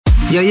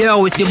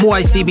Yo, it's your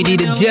boy CBD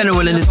the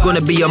General, and it's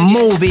gonna be a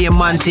movie in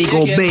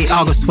Montego Bay,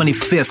 August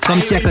 25th.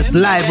 Come check us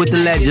live with the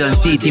legend,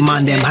 CT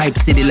Man, them Hype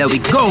City, let we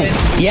go.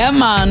 Yeah,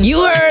 man,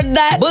 you heard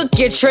that. Book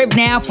your trip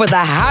now for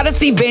the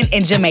hottest event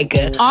in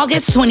Jamaica,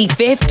 August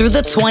 25th through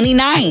the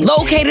 29th.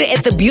 Located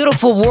at the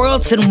beautiful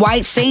Royalton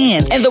White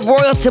Sands and the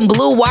Royalton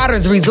Blue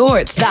Waters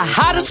Resorts, the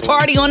hottest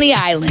party on the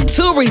island.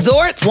 2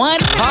 resorts, 1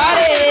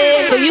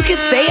 party. So you can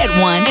stay at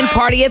one and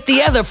party at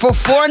the other for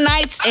 4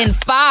 nights and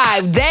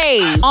 5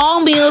 days.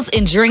 All meals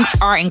and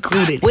drinks are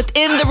included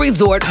within the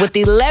resort with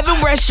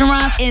 11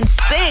 restaurants and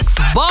 6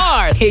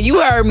 bars. Here,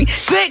 you heard me,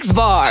 6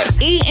 bars.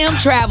 EM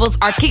Travels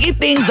are kicking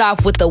things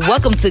off with the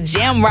Welcome to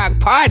Jam Rock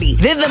Party,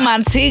 then the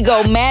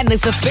Montego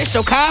Madness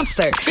official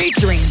concert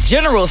featuring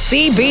General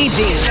CBD.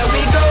 There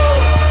we go.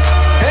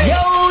 Hey. Yo.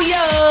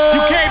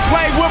 You can't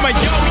play with my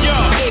yo.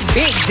 And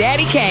Big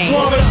Daddy Kane.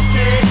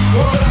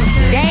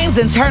 Games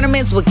and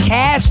tournaments with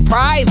cash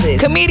prizes.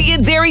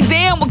 Comedian Derry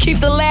Dan will keep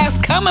the laughs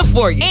coming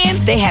for you. And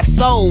they have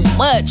so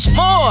much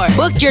more.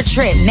 Book your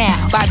trip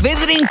now by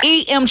visiting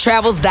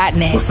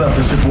emtravels.net. What's up?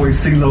 It's your boy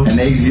CeeLo and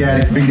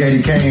Asiatic Big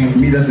Daddy Kane.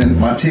 Meet us in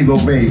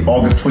Montego Bay,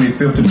 August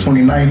 25th to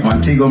 29th.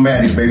 Montego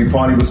Madness, baby.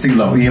 Party with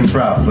CeeLo. EM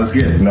Travels. Let's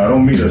get it. No,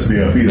 don't meet us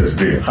there. Meet us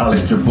there. Holla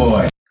at your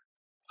boy.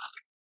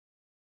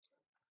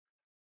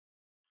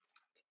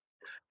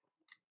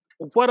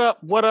 What up?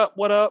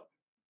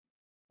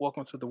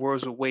 Welcome to the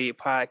Words of Wade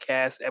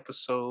podcast,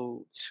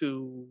 episode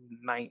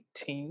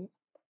 219.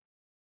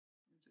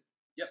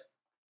 Yep.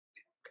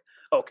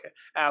 Okay.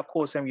 I, of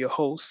course, am your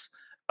host,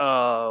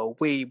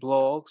 Wade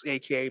Blogs,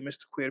 a.k.a.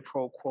 Mr. Quid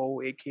Pro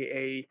Quo,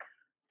 a.k.a.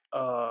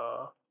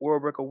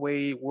 World Record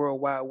Wade,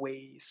 Worldwide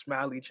Wade,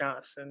 Smiley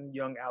Johnson,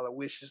 Young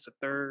Aloysius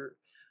III.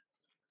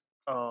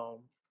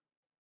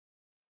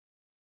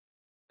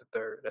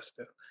 That's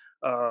the...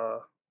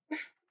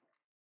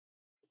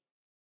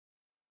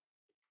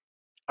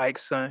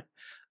 Ike's son.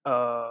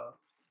 I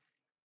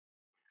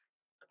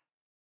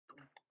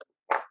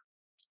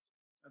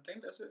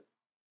think that's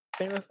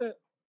it.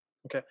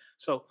 Okay.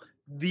 So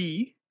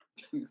the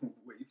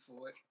wait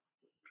for it.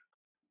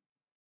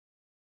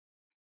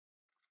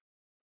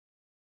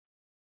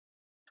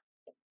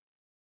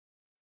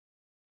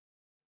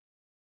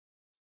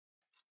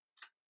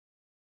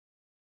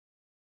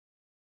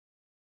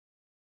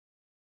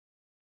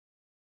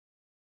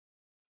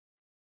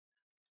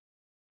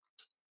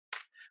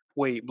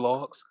 Wade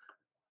Blogs.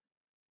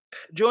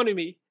 Joining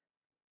me,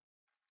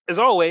 as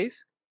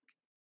always,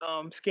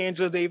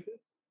 Scandra Davis,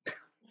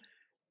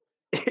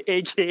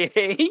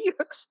 aka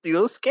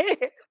Still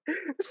Scared.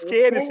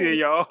 Scared is here,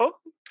 y'all.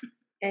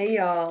 Hey,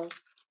 y'all.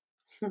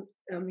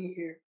 I'm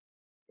here.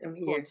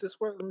 Does this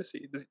work? Let me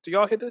see. Do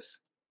y'all hear this?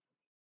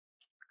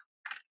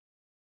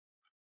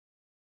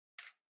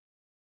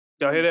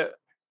 Y'all hear that?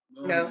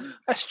 No.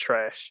 That's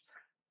trash.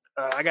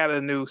 I got a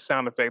new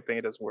sound effect thing.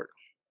 It doesn't work.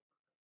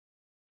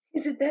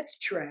 That's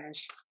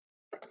trash.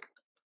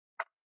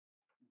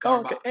 Oh,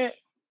 okay. And,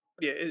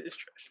 yeah, it's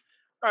trash.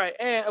 All right.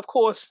 And, of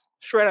course,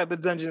 straight out the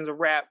dungeons of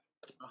rap.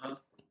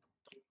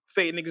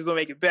 Fake niggas don't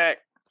make it back.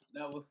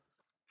 Never.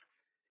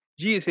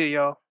 G is here,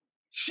 y'all.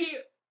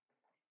 Shit.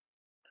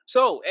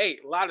 So, hey,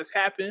 a lot has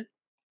happened.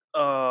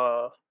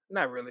 Not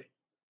really.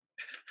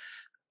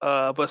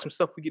 But some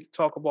stuff we get to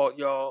talk about,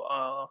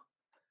 y'all.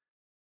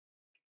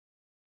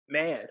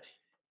 Man.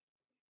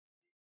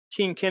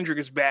 King Kendrick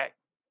is back.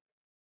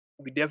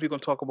 We definitely gonna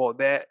talk about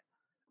that.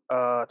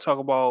 Talk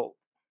about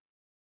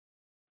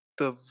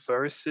the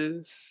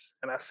verses,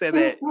 and I said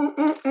that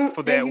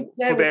for that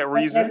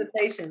reason.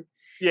 Hesitation.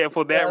 Yeah,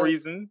 for that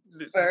reason,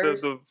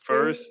 the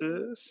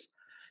verses,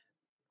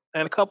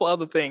 and a couple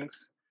other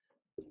things.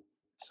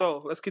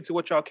 So let's get to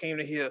what y'all came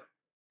to hear.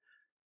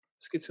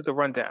 Let's get to the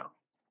rundown.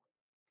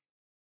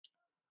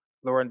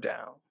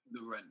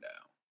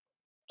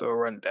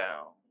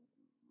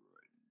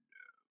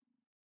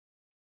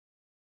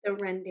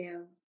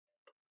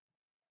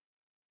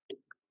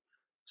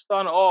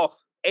 Starting off,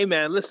 hey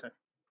man, listen.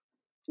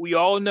 We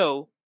all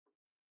know,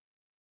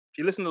 if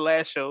you listen to the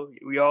last show,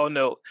 we all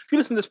know, if you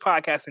listen to this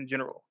podcast in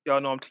general, y'all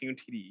know I'm Team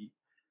TDE.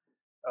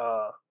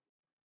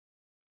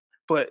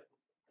 But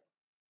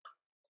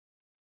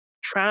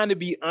trying to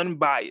be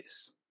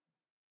unbiased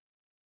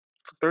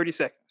for 30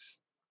 seconds,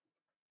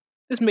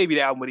 this may be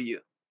the album of the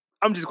year.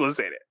 I'm just going to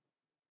say that.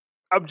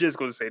 I'm just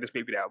going to say this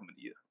may be the album of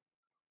the year.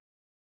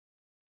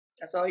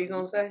 That's all you're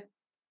going to say?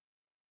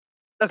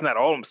 That's not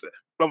all I'm saying.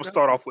 But I'm going to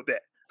start off with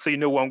that. So you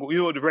know where I'm going. You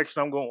know what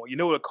direction I'm going. You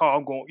know what car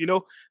I'm going. You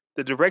know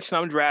the direction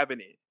I'm driving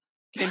in.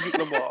 Kendrick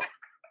Lamar,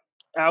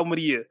 album of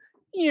the year.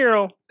 You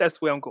know, that's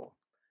where I'm going.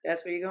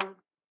 That's where you're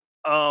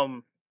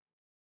going?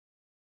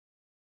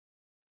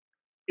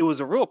 It was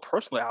a real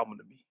personal album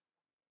to me.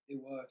 It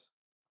was.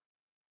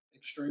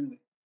 Extremely.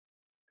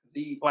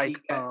 He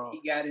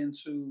got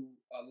into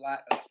a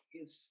lot of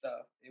his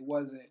stuff. It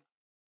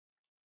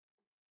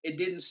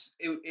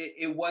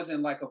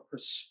wasn't like a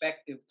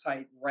perspective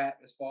type rap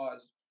as far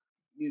as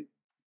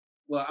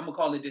I'm gonna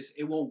call it this.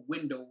 It won't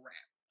window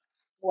rap.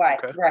 Right,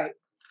 okay. Right.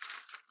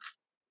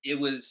 It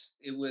was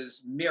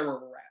mirror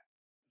rap.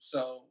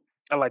 So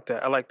I like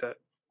that.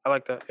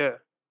 Yeah.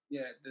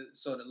 Yeah.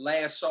 So the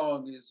last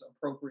song is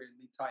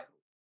appropriately titled,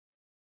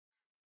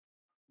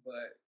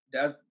 but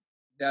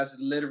that's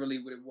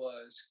literally what it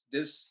was.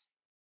 This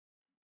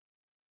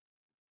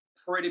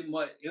pretty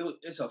much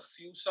it's a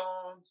few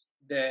songs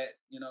that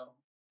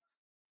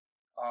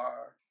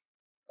are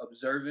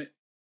observant.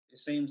 It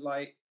seems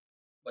like,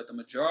 but the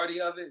majority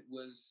of it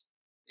was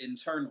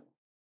internal.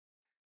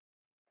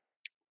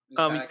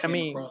 I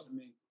mean,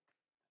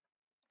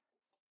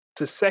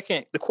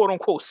 the quote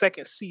unquote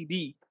second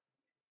CD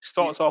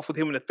starts off with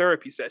him in a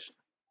therapy session.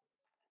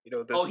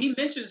 He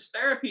mentions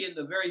therapy in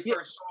the very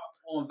first song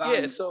on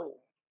Volume 1.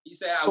 He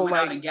said, "I went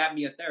out and got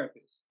me a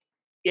therapist."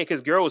 Yeah,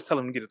 because girl was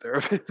telling him to get a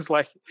therapist. It's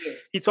like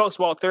he talks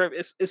about therapy.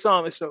 It's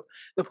so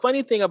the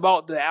funny thing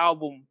about the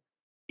album,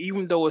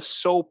 even though it's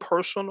so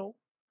personal,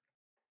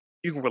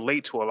 you can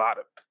relate to a lot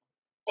of it.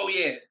 Oh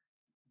yeah,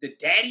 the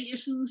Daddy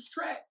Issues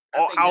track.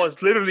 I was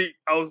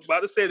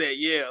about to say that.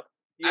 Yeah.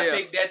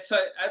 I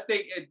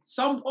think at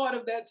some part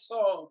of that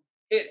song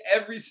hit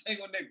every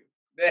single nigga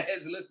that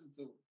has listened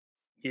to it.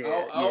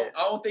 Yeah, I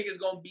don't think it's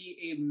gonna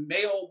be a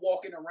male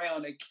walking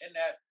around that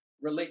cannot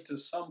relate to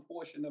some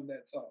portion of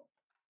that song.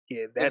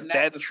 Yeah,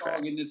 that the track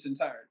song in its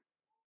entirety.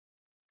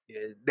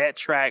 Yeah, that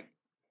track.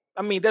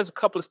 I mean, there's a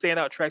couple of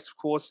standout tracks, of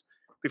course.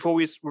 Before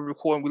we were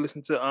recording, we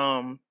listened to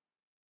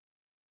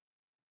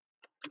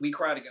We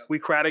Cry Together. We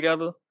Cry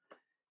Together.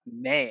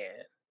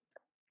 Man,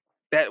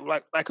 that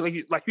like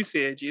you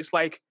said, G, it's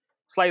like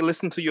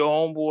listening to your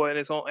homeboy and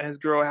his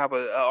girl have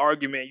a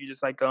argument. You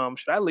just like,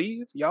 should I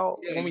leave? Y'all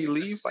want me to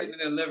leave? Sitting in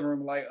the living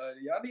room, like,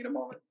 y'all need a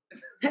moment.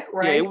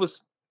 Right. Yeah, it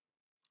was.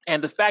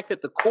 And the fact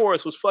that the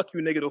chorus was "fuck you,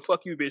 nigga," or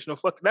 "fuck you, bitch," no,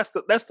 fuck. That's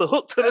the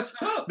hook to the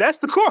hook. That's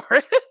the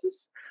chorus.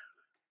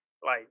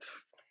 Like,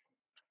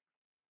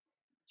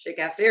 shit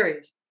got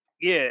serious.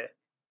 Yeah,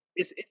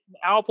 it's an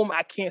album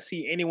I can't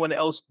see anyone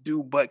else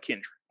do but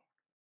Kendrick.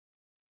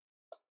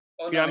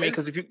 You know what I mean?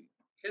 Because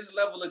his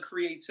level of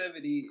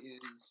creativity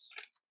is,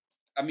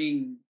 has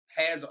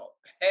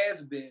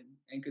been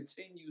and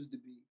continues to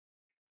be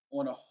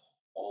on a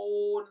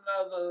whole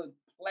nother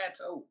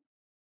plateau.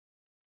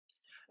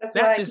 That's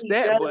why he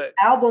does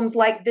albums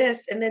like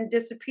this and then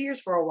disappears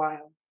for a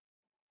while.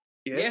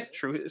 Yeah,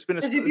 true. It's been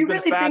 5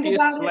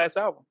 years since the last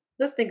album.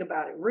 Let's think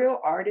about it. Real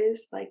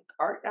artists, I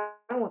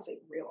don't want to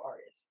say real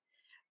artists,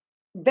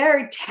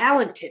 very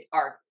talented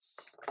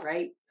artists,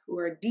 right? Who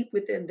are deep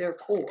within their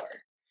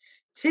core,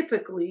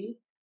 typically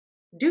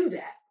do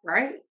that,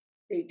 right?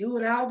 They do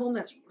an album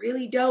that's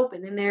really dope,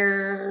 and then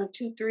they're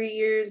 2-3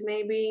 years,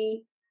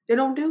 maybe they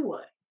don't do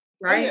one,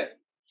 right? Oh,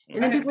 yeah.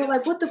 And then people are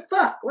like, what the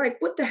fuck? Like,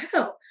 what the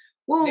hell?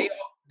 Well,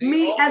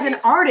 as an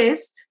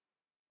artist,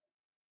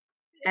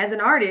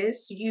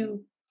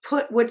 you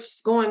put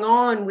what's going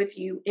on with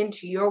you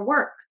into your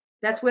work.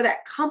 That's where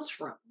that comes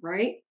from,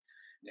 right?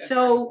 Yeah.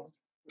 So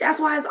that's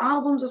why his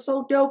albums are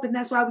so dope, and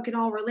that's why we can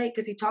all relate,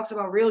 because he talks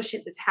about real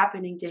shit that's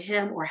happening to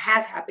him or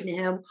has happened to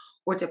him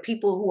or to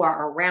people who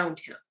are around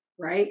him,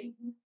 right?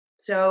 Mm-hmm.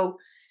 So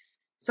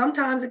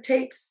sometimes it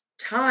takes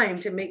time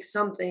to make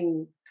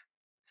something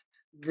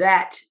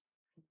that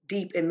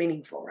deep and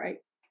meaningful,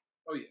 right?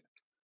 Oh yeah.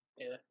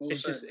 Yeah,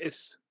 it's just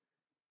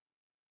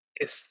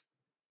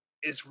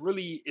it's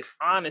really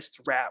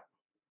honest rap.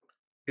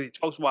 He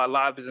talks about a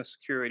lot of his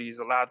insecurities,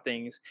 a lot of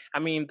things. I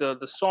mean,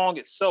 the song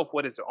itself,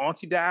 what is it,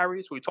 Auntie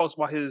Diaries, where he talks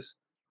about his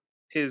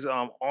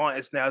aunt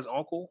is now his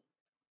uncle.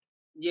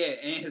 Yeah,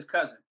 and his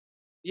cousin.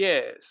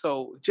 Yeah,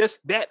 so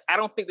just that, I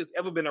don't think there's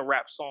ever been a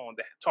rap song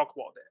that talk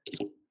about that.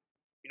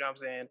 You know what I'm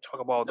saying?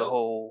 Talk about the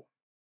whole.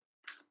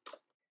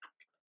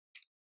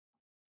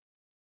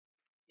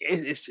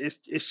 It's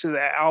just an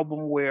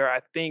album where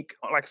I think,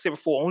 like I said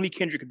before, only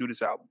Kendrick could do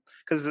this album,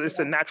 because it's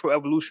a natural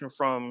evolution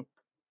from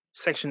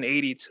Section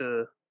 80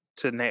 to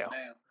now.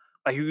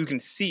 Like you can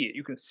see it.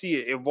 You can see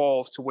it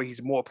evolve to where he's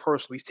more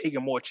personal. He's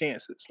taking more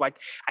chances. Like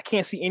I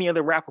can't see any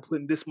other rapper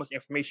putting this much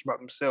information about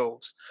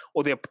themselves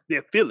or their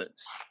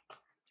feelings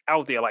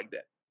out there like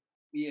that.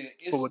 Yeah.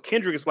 But with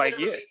Kendrick, it's like,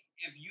 yeah.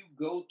 If you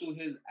go through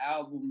his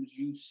albums,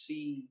 you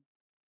see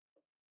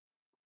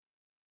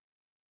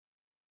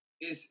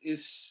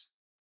it's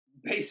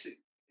basic.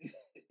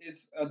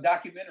 It's a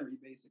documentary,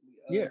 basically.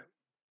 Yeah.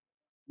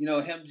 You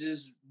know, him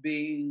just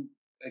being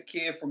a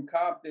kid from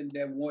Compton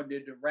that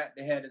wanted to rap,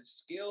 that had a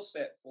skill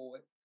set for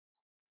it,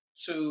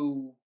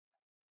 to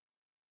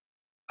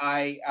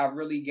I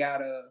really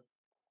gotta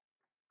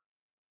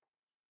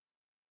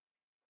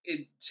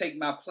take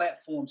my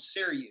platform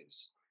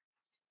serious.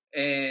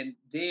 And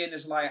then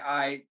it's like,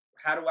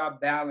 how do I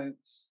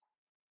balance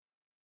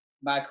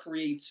my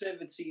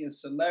creativity and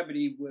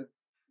celebrity with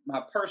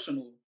my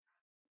personal?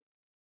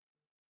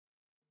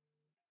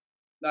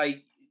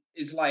 Like,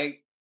 it's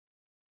like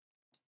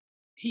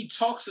he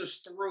talks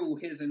us through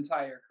his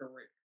entire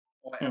career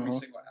on every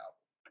single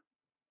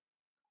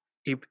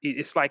album.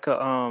 It's like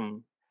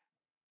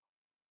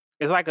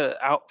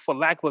for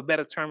lack of a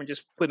better term, and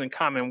just put in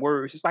common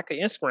words, it's like an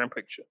Instagram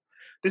picture.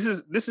 This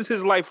is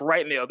his life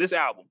right now. This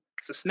album,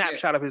 it's a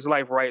snapshot of his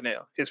life right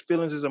now. His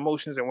feelings, his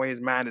emotions, and where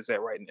his mind is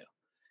at right now.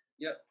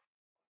 Yep.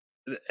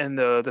 and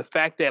the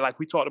fact that, like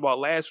we talked about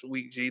last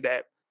week, G,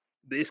 that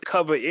this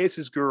cover is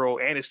his girl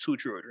and his 2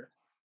 children.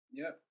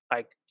 Yep.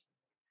 Like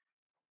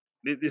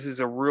this is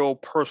a real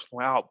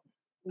personal album.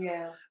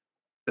 Yeah.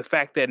 The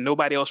fact that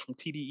nobody else from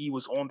TDE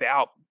was on the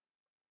album.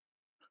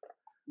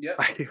 Yep.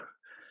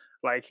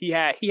 Like he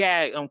had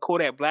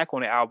Kodak Black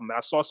on the album.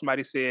 I saw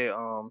somebody said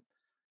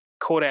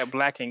Kodak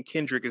Black and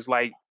Kendrick is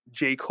like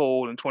J.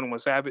 Cole and 21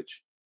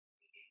 Savage.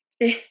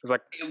 It's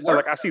like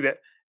I see that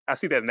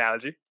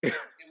analogy. It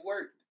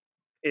worked.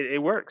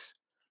 It works.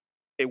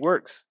 It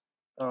works.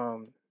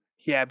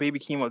 He had Baby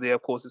Keem up there,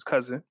 of course, his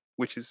cousin,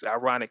 which is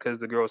ironic because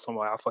the girl was talking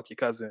about, I'll fuck your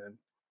cousin. And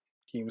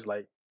Keem's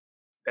like,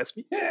 that's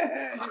me.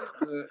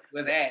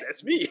 With that.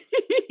 That's me.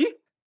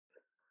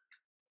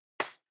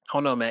 I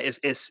don't know, man.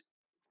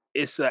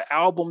 It's an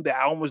album that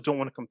I almost don't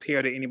want to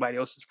compare to anybody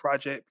else's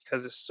project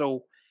because it's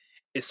so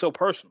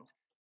personal.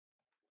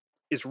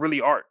 It's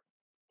really art.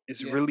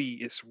 It's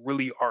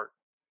really art.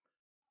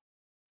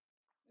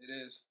 It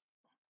is.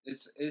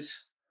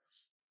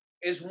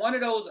 It's one of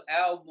those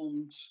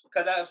albums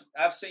because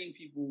I've seen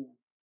people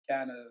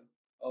kind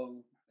of,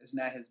 it's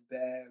not as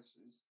bad.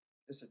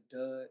 It's a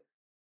dud.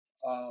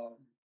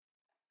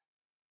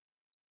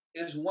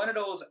 It's one of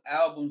those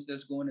albums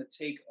that's going to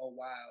take a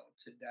while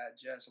to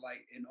digest.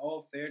 Like, in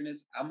all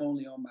fairness, I'm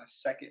only on my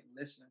second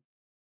listen,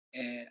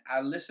 and I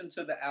listened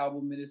to the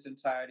album in its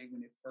entirety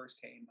when it first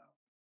came out,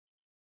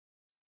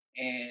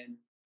 and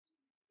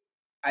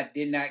I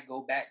did not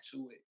go back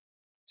to it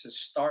to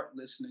start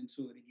listening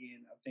to it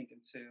again, I think,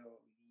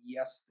 until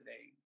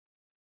yesterday.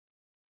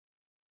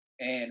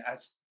 And I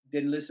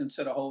didn't listen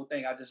to the whole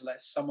thing. I just let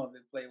some of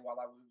it play while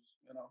I was,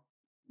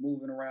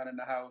 moving around in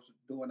the house,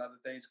 doing other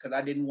things, because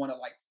I didn't want to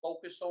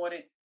focus on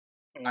it.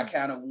 I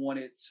kind of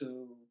wanted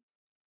to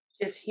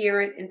just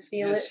hear it and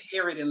feel it. Just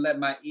hear it and let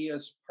my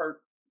ears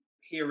perk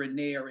here and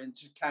there and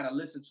just kind of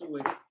listen to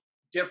it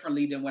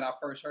differently than when I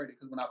first heard it.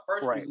 Because when I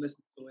first was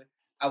listening to it,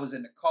 I was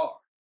in the car.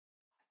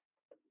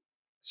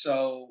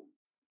 So,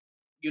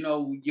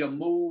 your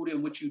mood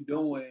and what you're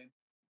doing,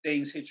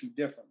 things hit you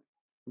differently.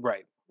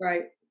 Right.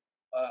 Right.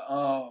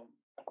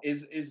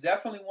 It's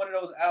definitely one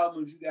of those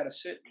albums you got to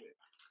sit with.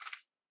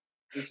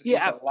 It's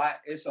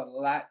a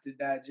lot to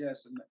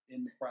digest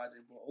in the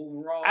project, but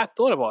overall, I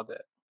thought about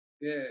that.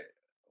 Yeah,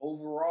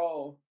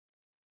 overall,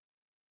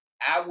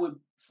 I would,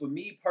 for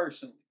me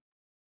personally,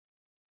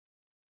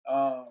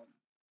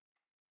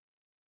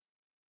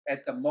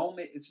 at the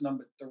moment, it's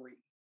number 3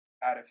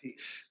 out of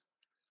his.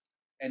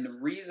 And the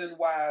reason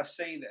why I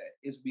say that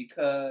is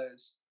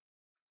because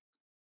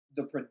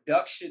the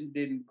production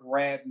didn't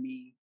grab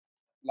me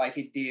like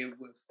it did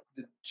with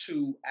the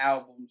 2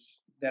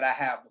 albums that I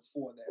have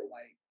before that,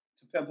 like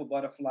To Pimp a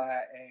Butterfly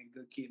and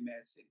Good Kid,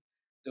 Mad City.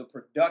 The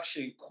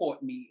production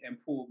caught me and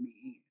pulled me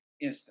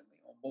in instantly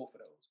on both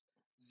of those.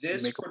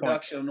 This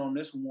production on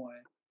this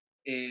one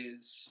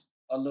is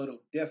a little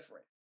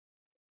different,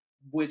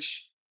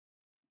 which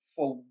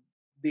for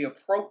the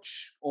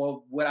approach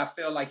or what I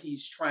feel like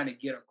he's trying to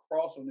get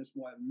across on this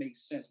one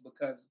makes sense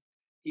because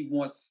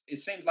it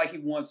seems like he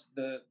wants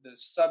the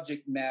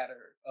subject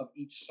matter of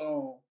each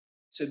song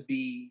to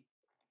be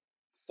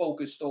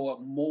focused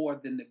on more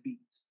than the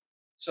beats.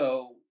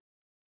 So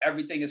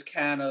everything is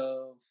kind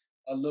of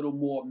a little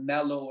more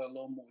mellow, a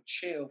little more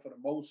chill for the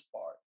most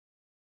part.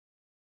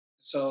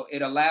 So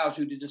it allows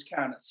you to just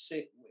kind of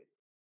sit with it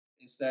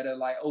instead of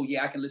like, oh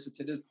yeah, I can listen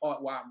to this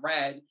part while I'm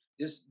riding.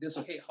 This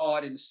will hit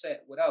hard in the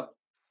set, whatever.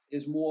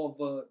 It's more of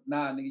a,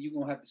 nah, nigga, you're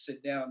gonna have to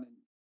sit down and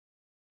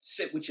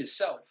sit with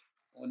yourself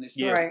on this.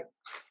 Yeah. Right.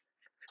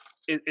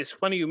 It's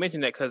funny you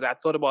mentioned that because I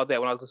thought about that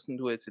when I was listening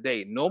to it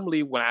today.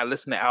 Normally, when I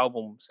listen to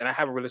albums, and I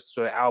haven't really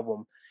listened to an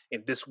album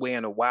in this way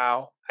in a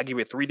while, I give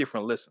it 3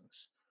 different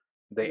listens: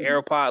 the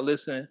AirPod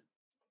listen,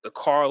 the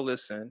car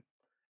listen,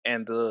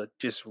 and the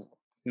just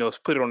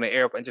put it on the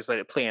AirPod and just let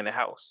it play in the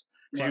house.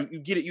 Right. You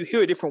get it, you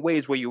hear it different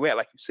ways where you're at,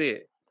 like you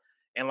said,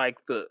 and like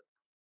the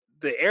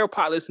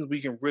AirPod listens,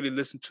 we can really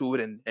listen to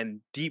it and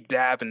deep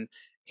dive and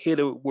hear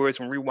the words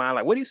and rewind.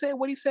 Like, what he said?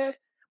 But exactly.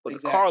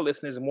 The car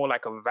listen is more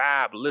like a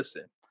vibe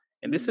listen.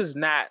 And this is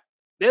not,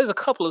 there's a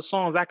couple of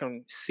songs I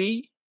can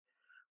see,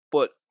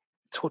 but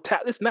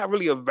it's not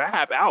really a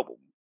vibe album.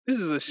 This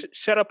is a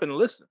shut up and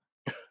listen.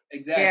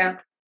 Exactly. Yeah.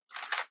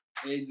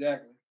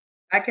 Exactly.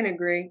 I can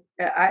agree.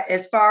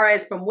 As far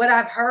as from what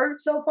I've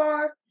heard so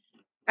far,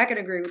 I can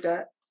agree with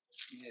that.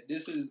 Yeah,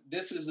 this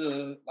is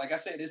a, like I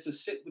said, it's a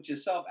sit with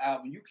yourself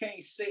album. You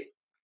can't sit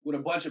with a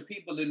bunch of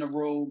people in the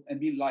room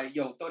and be like,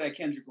 yo, throw that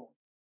Kendrick on.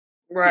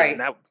 Right.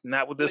 Yeah,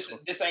 not with this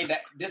one. This ain't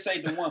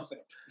the one for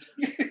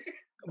them.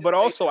 But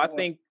also, I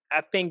think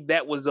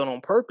that was done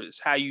on purpose.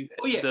 How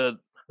the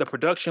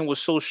production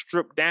was so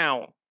stripped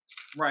down,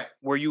 right?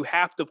 Where you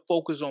have to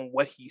focus on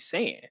what he's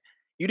saying.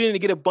 You didn't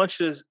get a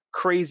bunch of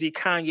crazy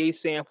Kanye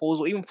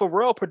samples, or even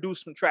Pharrell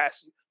produced some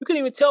tracks. You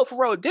couldn't even tell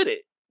Pharrell did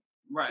it.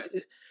 Right.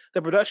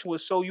 The production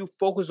was so you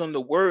focus on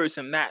the words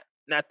and not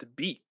the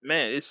beat.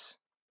 Man,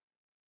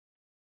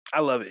 I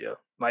love it, yo.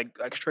 Like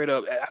straight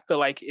up, I feel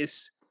like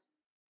it's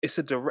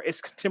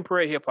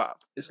contemporary hip hop.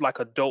 It's like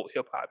adult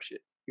hip hop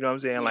shit. You know what I'm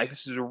saying? Yeah. Like,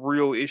 this is the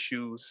real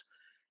issues.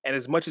 And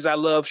as much as I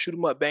love shoot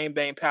 'em up, bang,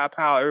 bang, pow,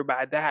 pow,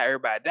 everybody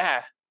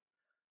die,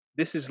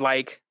 this is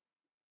like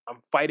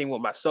I'm fighting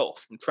with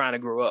myself. I'm trying to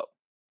grow up.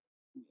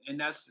 And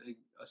that's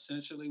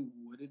essentially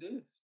what it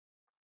is.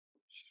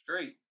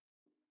 Straight.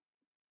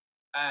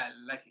 I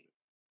like it.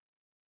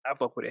 I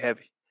fuck with it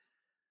heavy.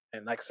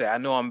 And like I said, I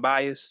know I'm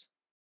biased.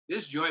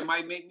 This joint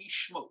might make me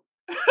smoke.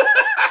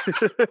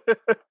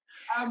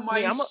 I I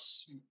might mean,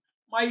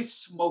 might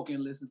smoke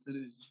and listen to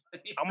this.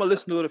 I'm gonna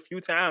listen to it a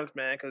few times,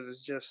 man, because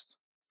it's just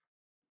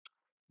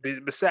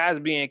besides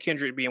being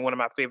Kendrick being one of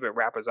my favorite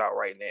rappers out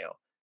right now,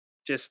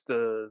 just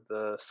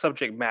the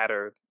subject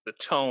matter, the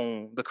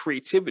tone, the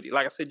creativity.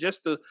 Like I said,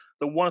 just the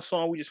one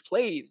song we just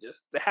played,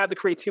 just to have the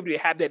creativity,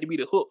 to have that to be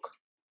the hook,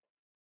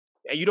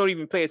 and you don't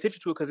even pay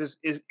attention to it because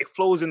it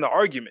flows in the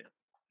argument.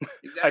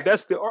 Exactly. Like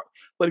that's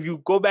but if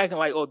you go back and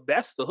like, oh,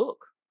 that's the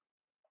hook.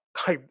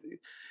 Like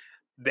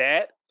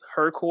that,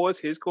 her chorus,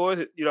 his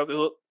chorus, the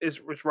hook is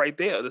right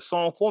there. The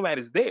song format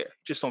is there.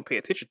 Just don't pay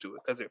attention to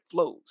it because it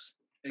flows.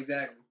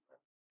 Exactly.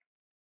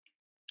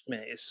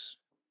 Man,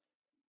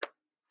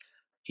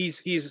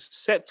 he's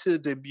set to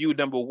debut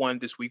 #1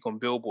 this week on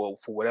Billboard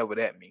for whatever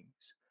that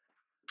means.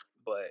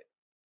 But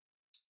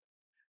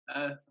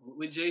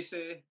when Jay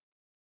said,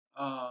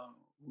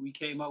 when we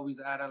came up, we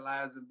was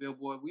idolizing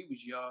Billboard. We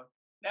was young.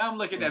 Now I'm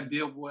looking at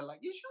Billboard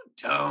like, is you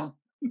dumb?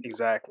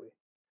 Exactly.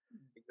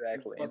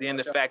 And then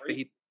the fact that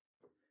he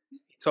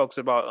talks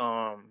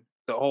about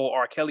the whole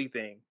R. Kelly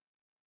thing,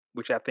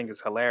 which I think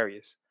is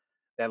hilarious.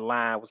 That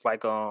line was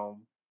like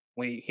when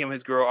him and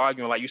his girl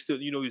arguing, like you still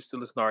listen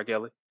to R.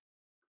 Kelly.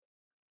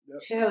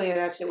 Hell yeah,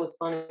 that shit was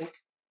funny.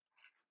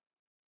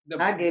 The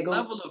I giggled.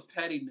 level of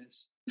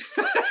pettiness.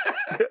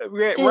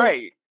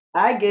 Right.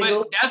 I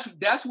giggled. But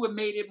that's what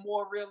made it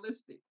more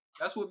realistic.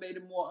 That's what made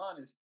it more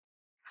honest.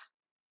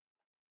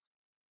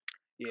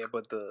 Yeah,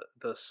 but the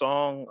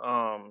song,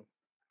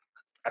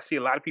 I see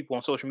a lot of people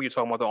on social media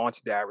talking about the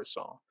Auntie Diary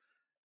song.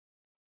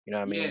 You know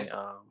what I mean?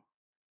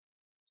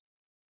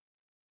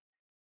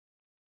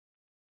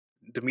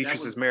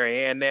 Demetrius is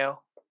Mary Ann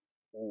now.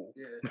 Ooh.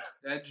 Yeah,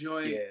 that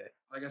joint. Yeah.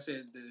 Like I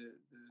said, the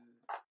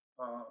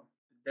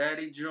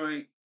daddy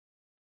joint.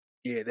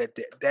 Yeah,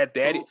 that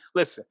daddy.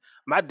 Listen,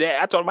 my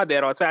dad. I told my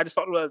dad all the time. I just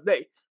talked to him the other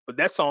day, but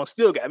that song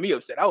still got me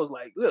upset. I was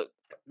like, "Look,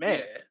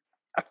 man,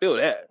 I feel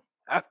that.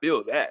 I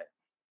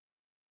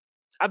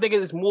think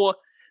it's more.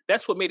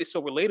 That's what made it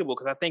so relatable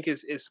because I think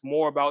it's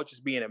more about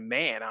just being a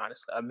man.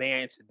 Honestly, a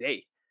man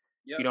today.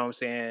 Yep. You know what I'm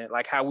saying?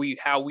 Like how we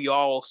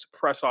all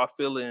suppress our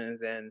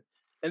feelings and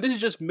this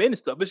is just men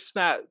stuff. This is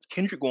not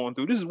Kendrick going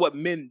through. This is what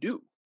men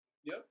do.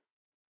 Yep.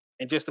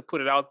 And just to put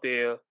it out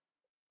there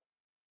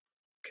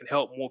can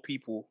help more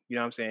people, you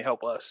know what I'm saying,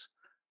 help us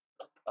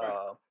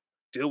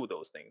deal with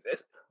those things.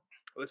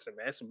 Listen,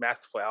 man, it's a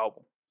masterful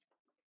album.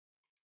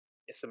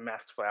 It's a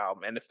masterful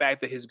album. And the fact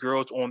that his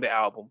girl's on the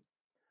album,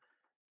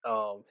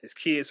 his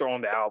kids are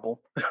on the album.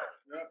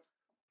 Yep.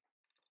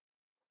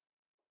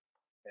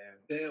 And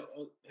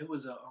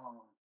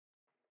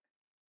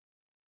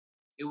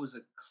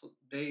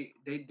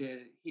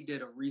he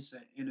did a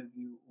recent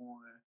interview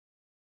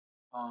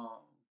on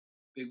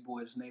Big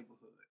Boy's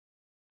Neighborhood.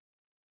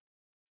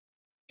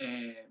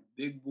 And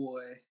Big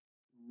Boy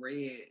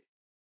read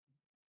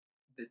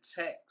the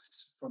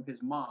text from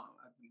his mom.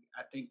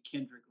 I think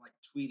Kendrick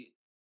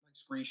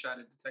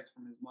screenshotted the text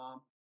from his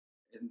mom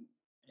and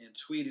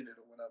tweeted it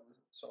or whatever.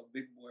 So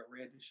Big Boy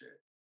read the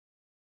shit.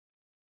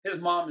 His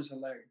mom is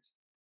hilarious.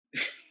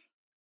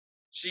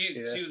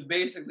 She was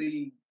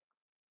basically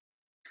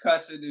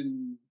cussing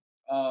and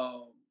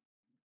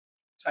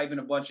typing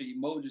a bunch of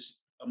emojis.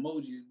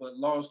 But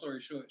long story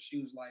short,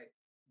 she was like,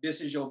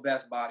 "This is your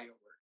best body of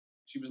work."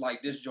 She was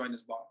like, "This joint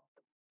is bomb."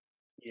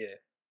 Yeah.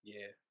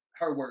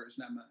 Her words,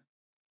 not mine.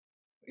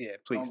 Yeah,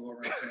 please. Don't go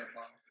around saying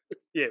bomb.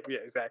 Yeah,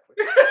 exactly.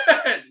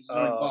 This joint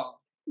bomb.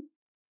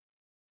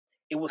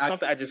 It was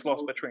something I just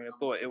lost my train of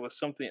thought. It was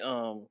something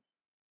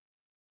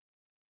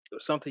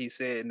he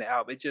said in the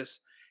album.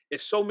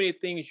 It's so many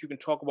things you can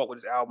talk about with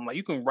this album. Like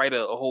you can write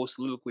a whole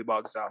soliloquy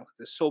about this album.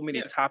 There's so many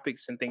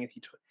topics and things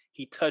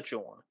he touched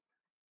on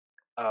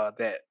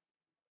that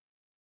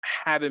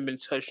haven't been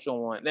touched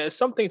on. There's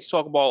some things to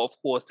talk about, of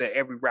course, that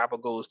every rapper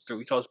goes through.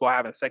 He talks about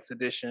having sex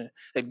addiction,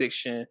 and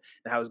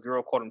how his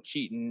girl caught him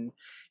cheating.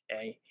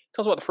 And he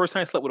talks about the first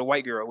time he slept with a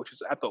white girl, which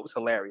I thought was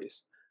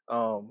hilarious.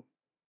 And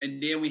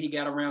then when he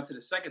got around to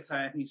the second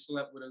time he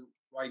slept with a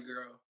white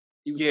girl,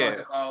 he was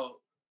talking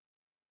about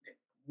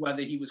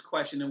whether he was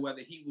questioning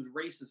whether he was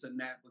racist or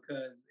not,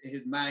 because in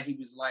his mind he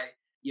was like,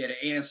 yeah,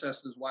 the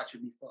ancestors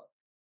watching me fuck.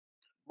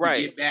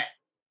 Right. Get back.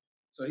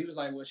 So he was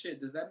like, well,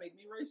 shit, does that make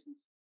me racist?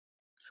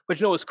 But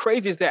you know what's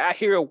crazy is that I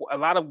hear a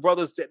lot of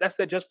brothers that's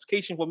their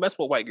justification for messing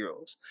with white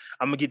girls.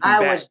 I'm gonna get them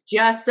back. I was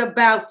just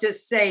about to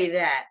say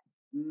that.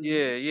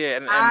 Yeah.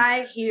 And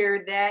I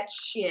hear that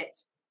shit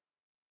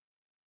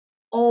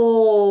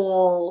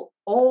all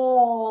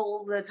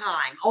the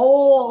time.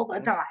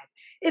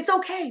 It's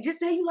okay. Just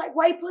say you like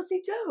white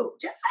pussy too.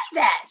 Just say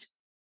that.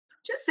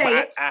 Just say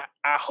it. I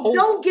hope.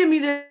 Don't give me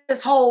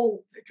this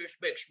whole. It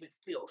just makes me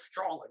feel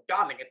strong and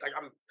dominant. Like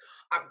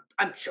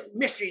I'm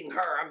submitting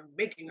her. I'm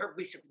making her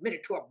be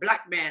submitted to a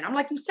black man. I'm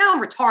like, you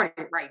sound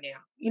retarded right now.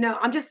 You know,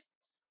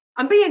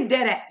 I'm being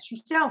dead ass. You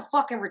sound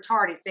fucking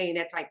retarded saying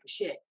that type of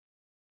shit.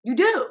 You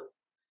do.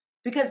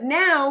 Because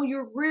now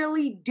you're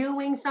really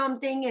doing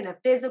something in a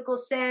physical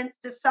sense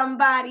to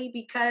somebody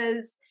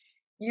because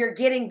you're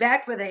getting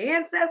back for their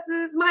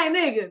ancestors. My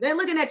nigga, they're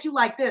looking at you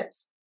like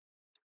this.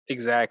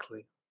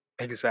 Exactly.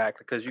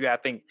 Because you gotta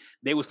think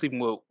they were sleeping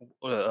with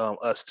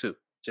us too.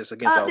 Just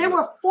against our they will.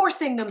 were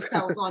forcing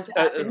themselves onto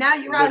us, and now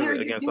you're out here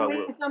you're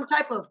doing some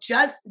type of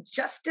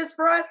justice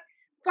for us.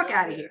 Fuck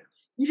out of here.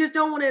 You just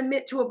don't want to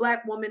admit to a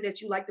black woman that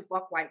you like to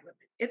fuck white women.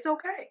 It's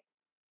okay.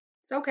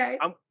 It's okay.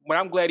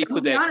 I'm glad he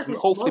put that.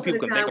 Hopefully, people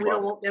can think about it. We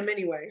don't want them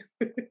anyway.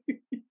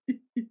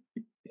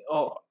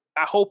 Oh,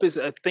 I hope it's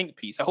a think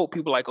piece. I hope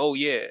people are like, oh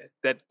yeah,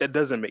 that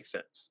doesn't make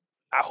sense.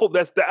 I hope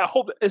I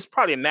hope it's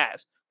probably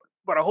nice,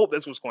 but I hope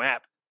that's what's going to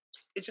happen.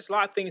 It's just a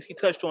lot of things he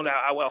touched on that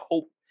I will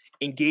hope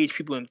engage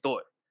people in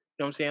thought.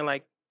 You know what I'm saying?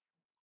 Like,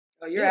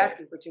 oh, you're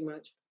asking for too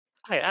much.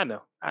 I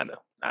know.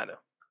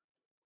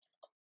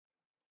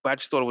 But I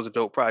just thought it was a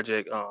dope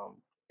project.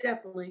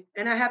 Definitely.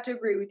 And I have to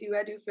agree with you.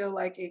 I do feel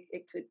like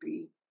it could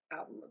be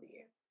album of the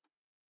year.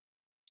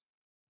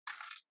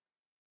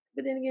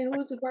 But then again,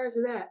 who's surprised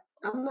at that?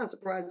 I'm not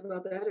surprised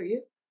about that, are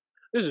you?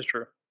 This is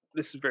true.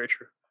 This is very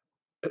true.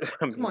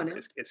 Come on now.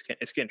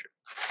 It's Kendrick.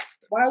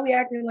 Why are we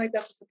acting like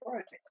that's a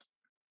surprise?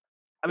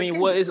 I mean,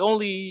 well,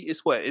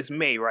 it's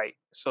May, right?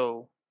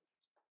 So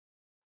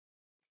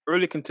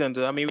early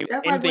contender. I mean,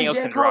 that's anything like when else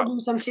J. can Cole drop. do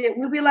some shit.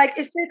 We'll be like,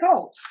 it's J.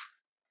 Cole.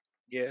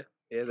 Yeah.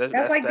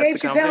 That's like Dave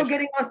Chappelle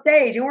getting on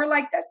stage, and we're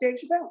like, that's Dave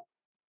Chappelle.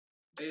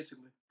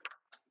 Basically.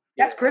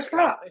 That's Chris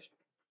Rock.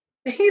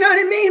 You know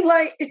what I mean?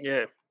 Like,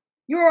 yeah,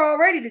 you were all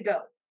ready to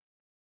go.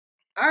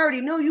 I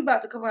already know you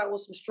about to come out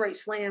with some straight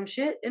slam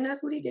shit, and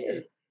that's what he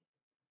did.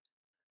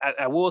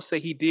 I will say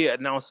he did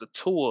announce a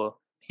tour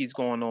he's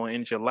going on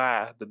in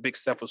July, the Big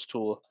Steppers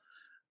tour.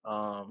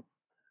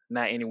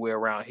 Not anywhere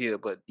around here,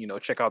 but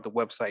check out the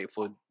website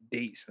for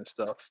dates and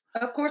stuff.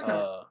 Of course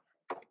not.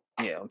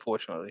 Yeah,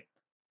 unfortunately.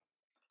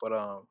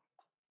 But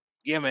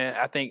yeah, man,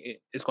 I think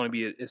it's going to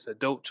be it's a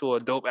dope tour, a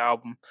dope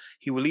album.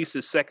 He released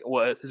his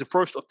his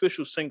first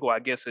official single, I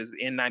guess, is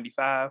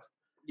N95.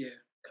 Yeah.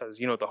 Because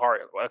the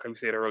heart, like we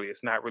said earlier,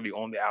 it's not really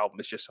on the album.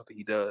 It's just something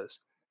he does.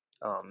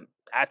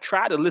 I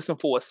tried to listen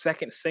for a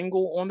second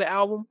single on the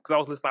album because I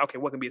was listening. Okay,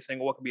 what can be a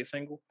single? What can be a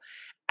single?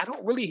 I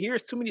don't really hear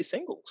too many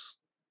singles.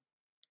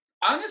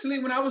 Honestly,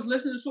 when I was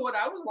listening to it,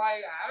 I was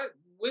like,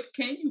 "What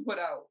can you put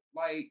out?"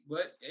 Like,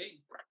 but hey,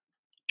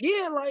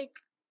 yeah, like.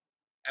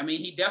 I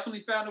mean, he definitely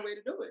found a way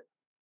to do it.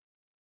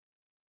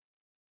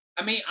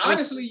 I mean,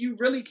 honestly, you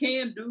really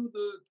can do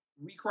the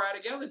We Cry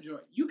Together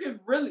joint. You can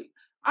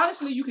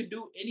you can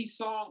do any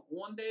song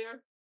on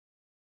there.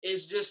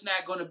 It's just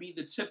not going to be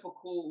the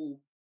typical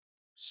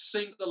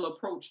single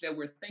approach that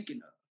we're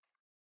thinking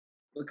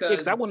of.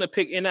 Because I wouldn't have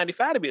picked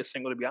N95 to be a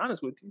single, to be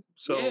honest with you.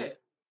 So, yeah.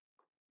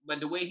 But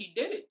the way he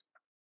did it.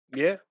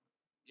 Yeah.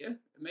 Yeah,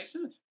 it makes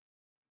sense.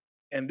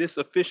 And this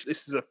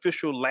is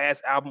official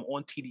last album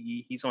on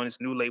TDE. He's on his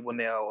new label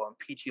now,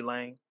 Peachy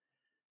Lane.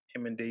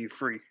 Him and Dave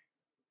Free.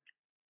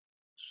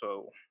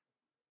 So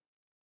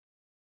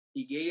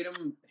he gave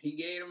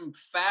him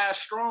 5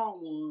 strong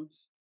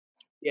ones.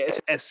 Yeah,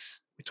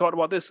 as we talked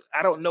about this,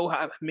 I don't know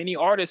how many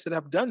artists that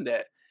have done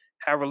that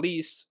have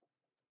released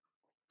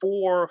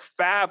 4 or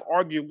 5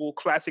 arguable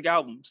classic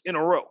albums in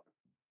a row.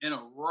 In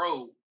a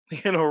row.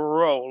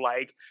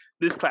 Like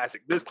this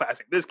classic, this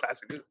classic, this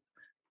classic.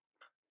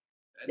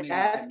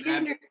 That's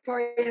Kendrick for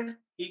you.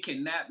 He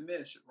cannot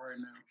miss right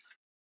now.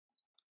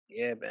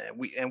 Yeah, man.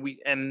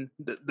 And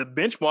the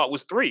benchmark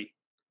was 3.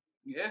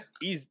 Yeah.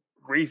 He's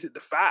raised it to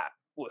 5.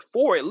 Well,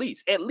 4 at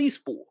least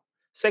 4.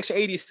 Section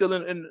 80 is still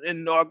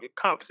in our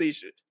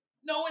conversation.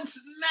 No, it's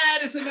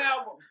not. It's an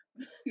album.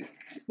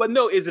 But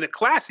no, is it a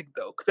classic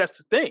though? Because that's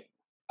the thing.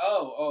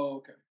 Oh,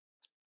 okay.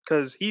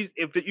 Because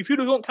if you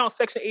don't count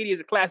Section 80 as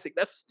a classic,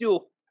 that's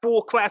still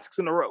 4 classics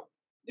in a row.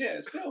 Yeah,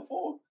 it's still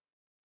 4.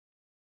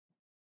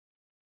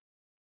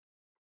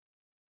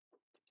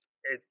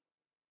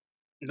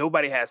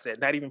 Nobody has that,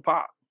 not even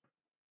Pop.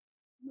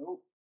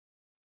 Nope.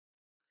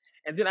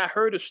 And then I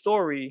heard a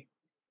story,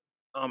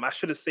 I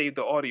should have saved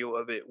the audio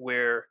of it,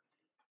 where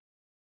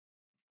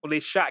when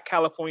they shot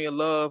California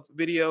Love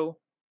video,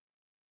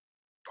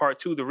 part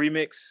 2, the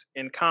remix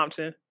in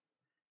Compton,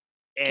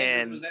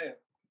 and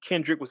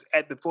Kendrick was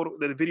at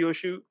the video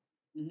shoot,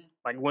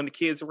 like when the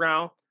kids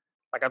around.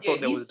 Like I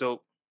thought that was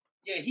dope.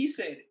 Yeah, he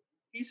said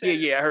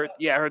it.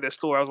 Yeah, I heard that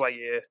story. I was like,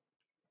 yeah,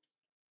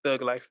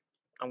 thug life.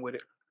 I'm with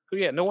it. So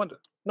yeah, no wonder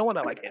I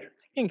like Kendrick.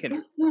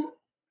 Kendrick.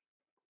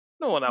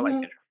 No wonder I like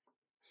Kendrick.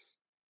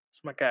 It's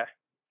my guy.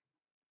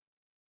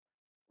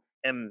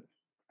 And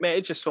man,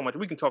 it's just so much.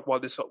 We can talk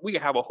about this. We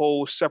can have a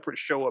whole separate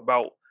show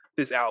about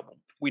this album.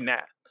 We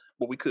not,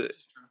 but we could.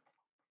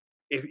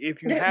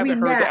 If you haven't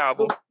heard the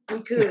album, we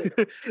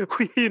could.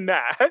 we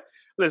not.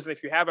 Listen,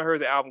 if you haven't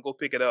heard the album, go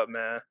pick it up,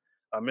 man.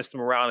 Mr.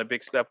 Morale and the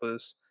Big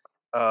Steppers.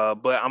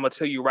 But I'm gonna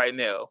tell you right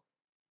now,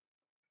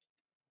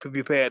 be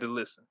prepared to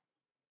listen.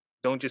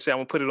 Don't just say I'm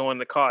gonna put it on in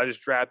the car,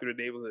 just drive through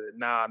the neighborhood.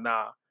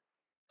 Nah.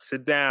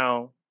 Sit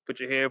down, put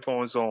your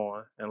headphones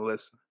on, and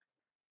listen,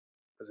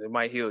 because it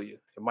might heal you.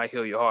 It might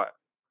heal your heart.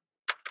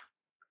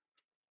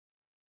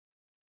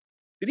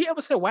 Did he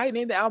ever say why he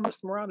named the album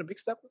Mr. Morale and the Big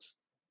Steppers?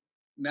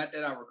 Not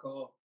that I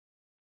recall.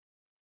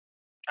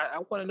 I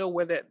want to know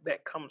where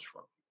that comes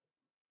from.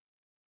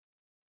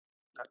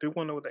 I do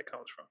want to know where that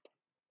comes from.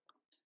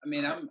 I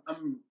mean, I'm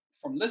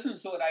from listening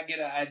to it, I get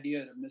an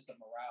idea of the Mr.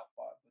 Morale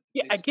part.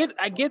 Yeah, I get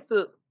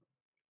the,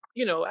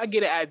 I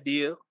get an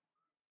idea,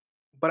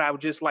 but I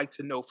would just like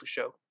to know for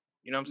sure.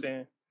 You know what I'm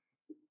saying?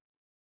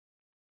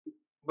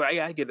 But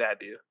I get the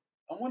idea.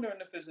 I'm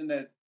wondering if it's in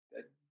that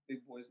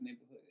Big Boy's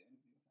Neighborhood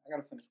interview. I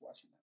gotta finish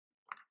watching that.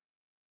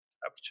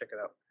 I have to check it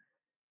out.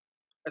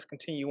 Let's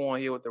continue on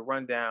here with the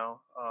rundown.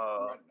 The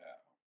rundown.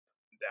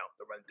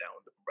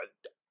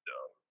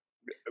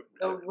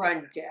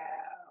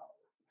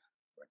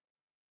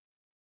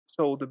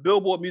 So the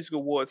Billboard Music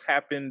Awards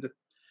happened,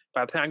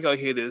 by the time y'all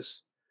hear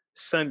this,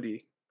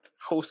 Sunday,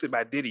 hosted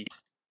by Diddy.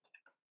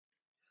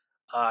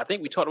 I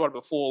think we talked about it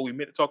before. We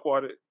meant to talk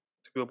about it.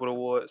 The Billboard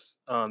Awards.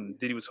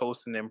 Diddy was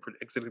hosting and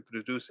executive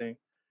producing.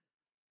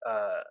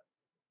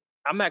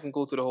 I'm not gonna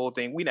go through the whole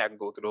thing. We're not gonna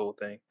go through the whole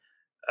thing.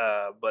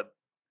 But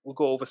we'll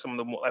go over some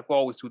of the, like we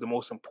always do, the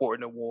most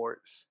important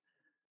awards.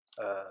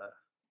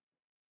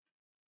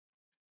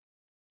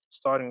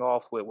 Starting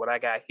off with what I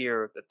got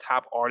here, the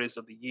top artist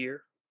of the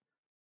year.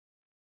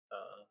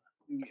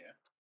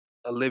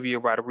 Olivia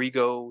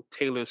Rodrigo,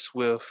 Taylor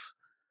Swift,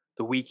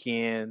 The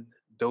Weeknd,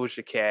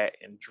 Doja Cat,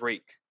 and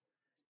Drake.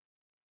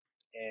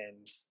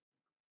 And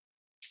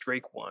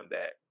Drake won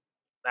that.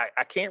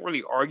 I can't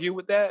really argue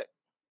with that,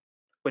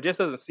 but it just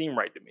doesn't seem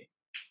right to me.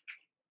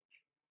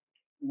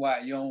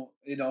 Why?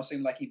 It don't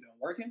seem like he's been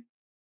working?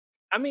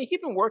 I mean,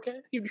 he's been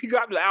working. He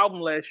dropped the album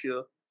last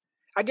year.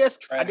 I guess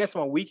I'm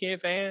a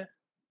Weeknd fan.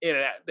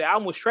 Yeah, the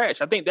album was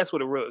trash. I think that's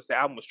what it was. The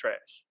album was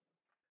trash.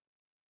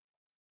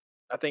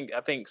 I think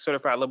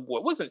Certified Lover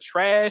Boy wasn't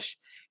trash.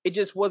 It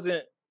just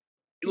wasn't.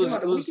 It was.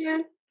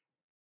 Weeknd?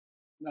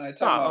 No, it's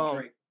talking about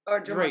Drake. Or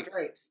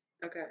Drake's.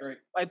 Okay. Drake.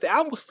 Like the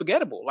album was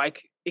forgettable.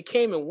 Like it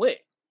came and went.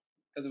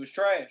 Because it was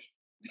trash.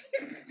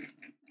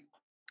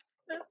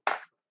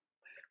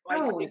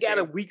 Like it got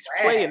a week's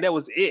play and that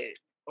was it.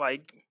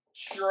 Like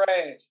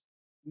trash.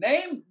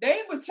 Name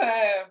a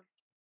time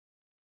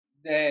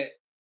that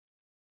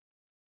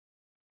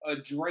a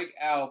Drake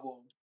album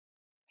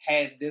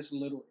had this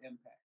little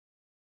impact.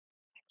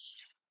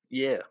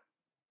 Yeah.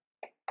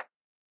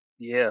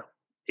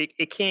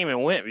 It came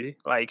and went, man.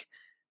 Like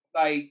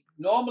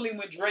normally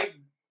when Drake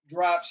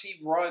drops,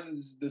 he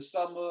runs the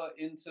summer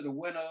into the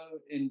winter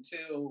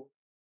until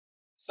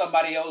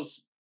somebody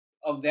else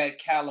of that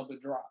caliber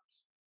drops.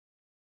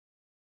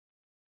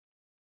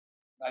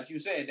 Like you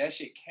said, that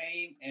shit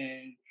came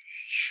and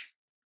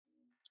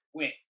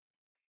went.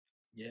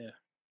 Yeah.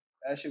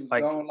 That shit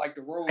was gone like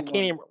the road. I can't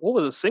even. What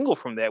was a single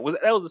from that?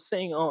 That was a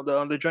single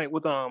on the joint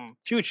with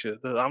Future,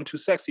 the I'm Too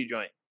Sexy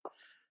joint.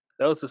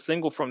 That was a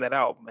single from that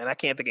album, and I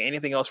can't think of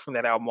anything else from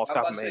that album off the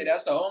top of my head.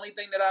 That's the only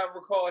thing that I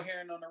recall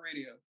hearing on the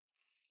radio.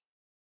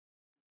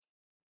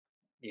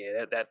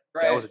 Yeah, that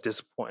was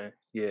disappointing.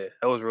 Yeah,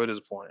 that was real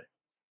disappointing.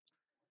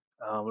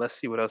 Let's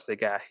see what else they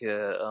got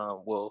here.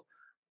 Well,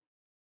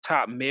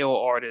 top male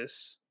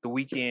artists: The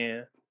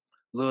Weeknd,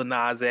 Lil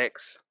Nas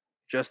X,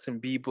 Justin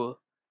Bieber,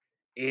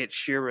 Ed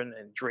Sheeran,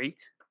 and Drake.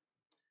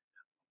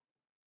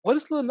 What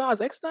is Lil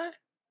Nas X done?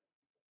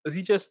 Is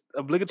he just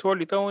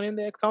obligatorily thrown in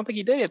there? Because I don't think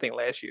he did anything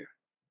last year.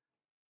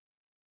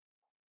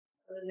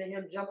 Other than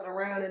him jumping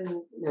around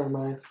and never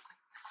mind.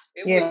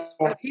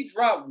 He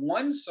dropped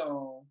one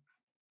song,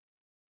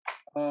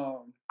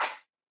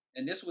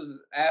 and this was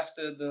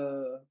after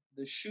the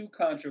shoe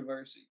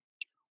controversy.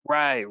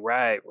 Right.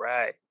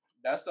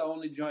 That's the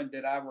only joint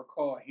that I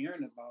recall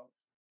hearing about.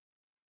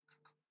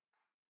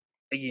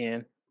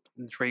 Again,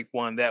 Drake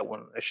won that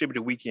one. It should be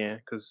The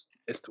Weeknd because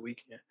it's The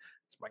Weeknd.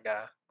 It's my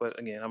guy. But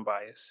again, I'm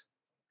biased.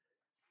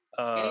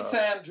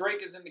 Anytime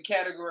Drake is in the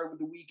category with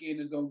The Weeknd,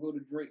 is gonna go to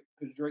Drake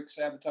because Drake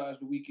sabotaged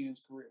The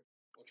Weeknd's career.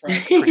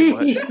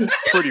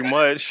 Pretty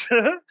much.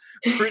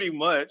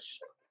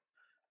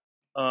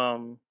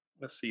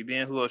 Let's see.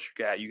 Then who else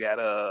you got? You got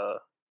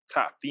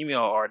top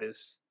female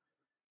artists.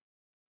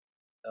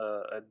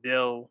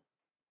 Adele,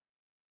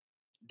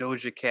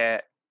 Doja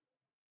Cat,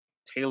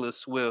 Taylor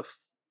Swift,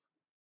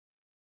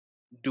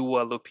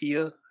 Dua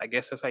Lipa. I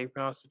guess that's how you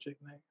pronounce the chick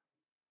name.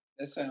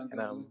 That sounds good.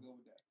 Let's go with that.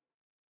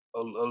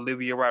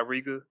 Olivia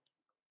Rodrigo.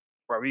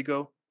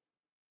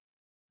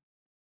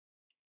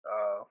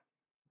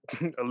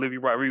 Olivia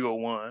Rodrigo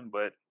won,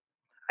 but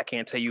I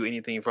can't tell you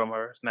anything from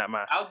her. It's not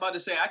my. I was about to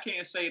say I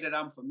can't say that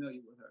I'm familiar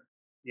with her.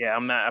 Yeah,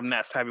 I'm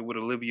not savvy with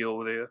Olivia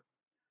over there,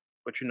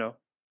 but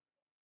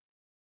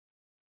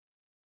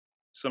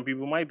some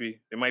people might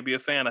be. They might be a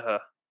fan of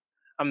her.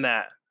 I'm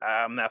not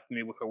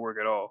familiar with her work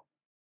at all.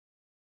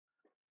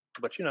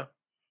 But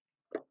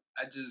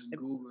I just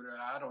Googled her.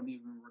 I don't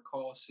even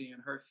recall seeing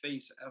her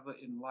face ever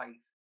in life.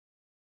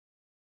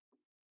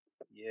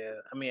 Yeah,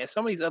 I mean,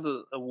 some of these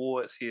other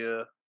awards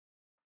here,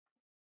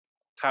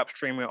 top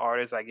streaming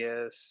artist, I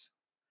guess,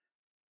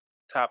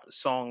 top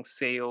song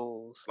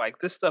sales, like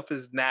this stuff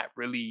is not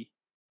really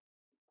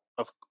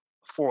of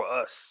for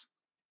us.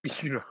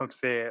 You know what I'm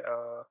saying?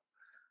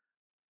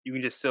 You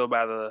can just tell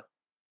by the.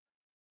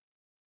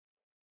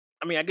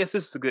 I mean, I guess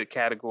this is a good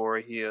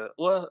category here.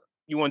 Well,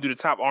 you want to do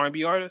the top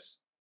R&B artists?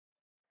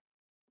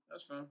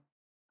 That's fine.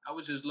 I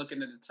was just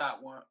looking at the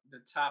top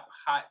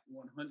hot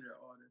 100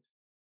 artists.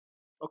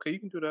 Okay, you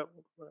can do that.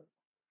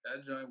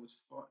 That joint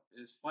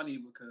is funny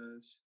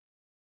because,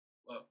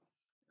 well,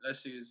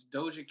 let's see, it's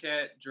Doja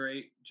Cat,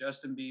 Drake,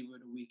 Justin Bieber,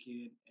 The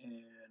Weeknd,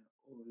 and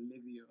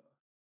Olivia,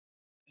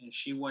 and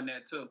she won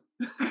that too.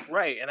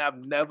 Right, and I've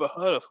never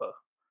heard of her.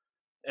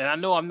 And I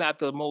know I'm not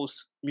the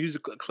most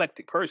musical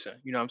eclectic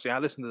person. You know what I'm saying? I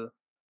listen to,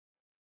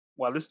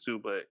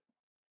 but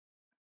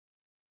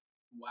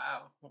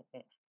wow.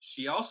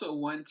 She also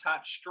won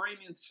top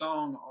streaming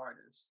song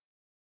artist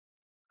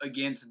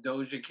against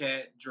Doja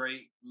Cat,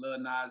 Drake, Lil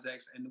Nas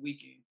X, and The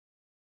Weeknd.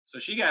 So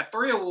she got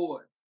 3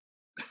 awards.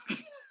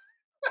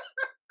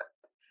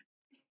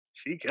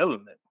 She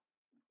killing it.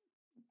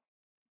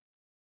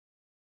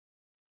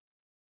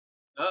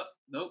 Oh,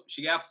 nope.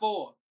 She got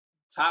 4.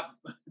 Top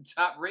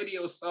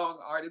radio song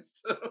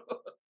artist.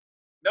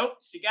 Nope.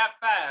 She got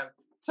 5.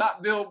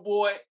 Top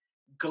Billboard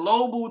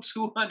Global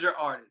 200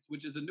 artists,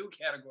 which is a new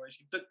category.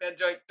 She took that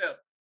joint up.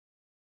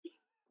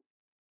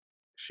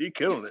 She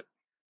killing it.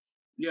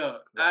 Yeah.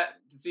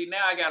 See,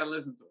 now I gotta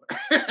listen to her.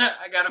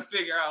 I gotta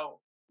figure out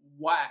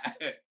why.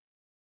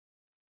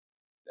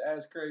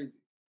 That's crazy.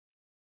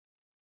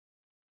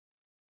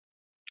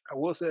 I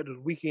will say The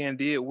Weeknd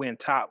did win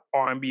top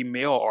R&B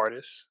male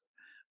artist,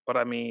 but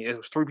I mean, it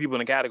was 3 people in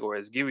the category.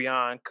 It's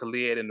Giveon,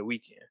 Khalid, and The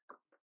Weeknd.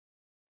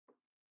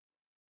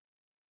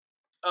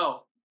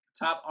 Oh,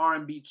 top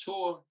R&B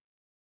tour.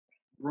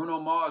 Bruno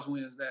Mars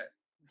wins that.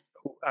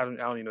 I don't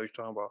even know what you're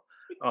talking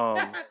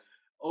about.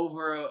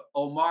 Over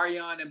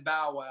Omarion and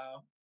Bow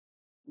Wow,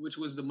 which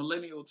was the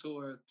Millennial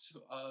Tour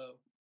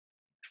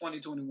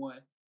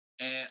 2021,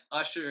 and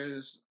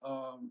Usher's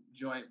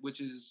joint, which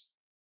is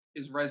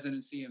his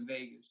residency in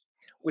Vegas.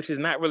 Which is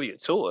not really a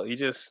tour. He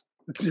just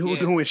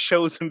doing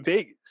shows in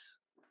Vegas.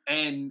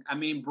 And I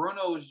mean,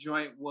 Bruno's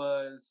joint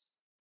was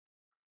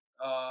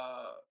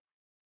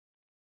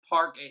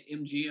Park at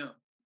MGM.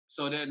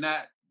 So they're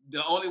not,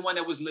 the only one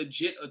that was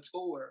legit a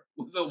tour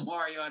was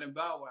Omarion and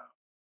Bow Wow.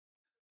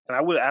 And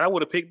I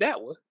would have picked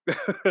that one. It's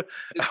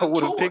a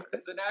tour.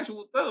 It's an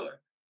actual tour.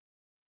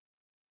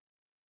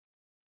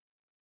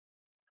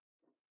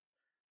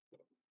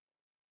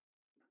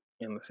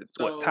 And it's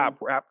what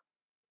top rap.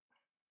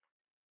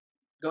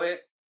 Go ahead.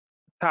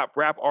 Top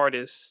rap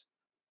artists: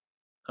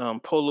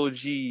 Polo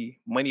G,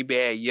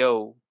 Moneybagg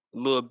Yo,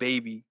 Lil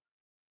Baby,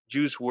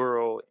 Juice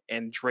WRLD,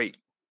 and Drake.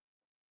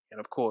 And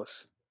of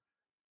course,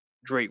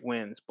 Drake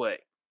wins. But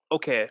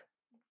okay,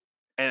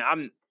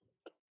 and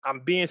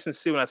I'm being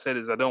sincere when I say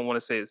this. I don't want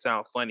to say it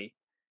sound funny.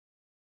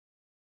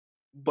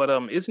 But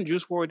isn't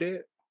Juice WRLD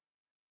dead?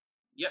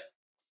 Yep.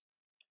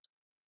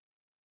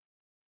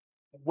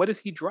 What has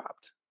he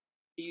dropped?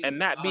 And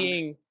not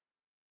being,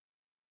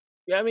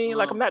 yeah, I mean,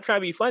 like, I'm not trying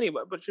to be funny,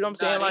 but you know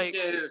what I'm saying? Like,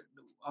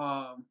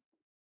 I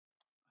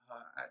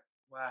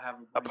have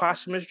a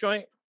posthumous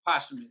joint?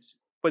 Posthumous.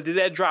 But did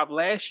that drop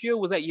last year or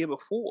was that year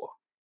before?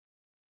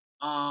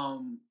 I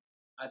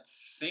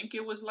think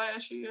it was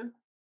last year.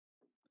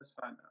 Let's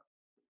find out.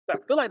 I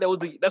feel like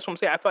that's what I'm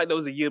saying. I feel like that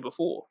was the year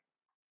before.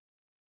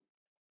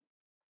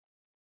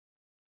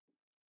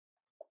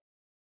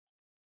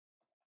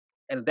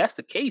 And if that's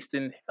the case,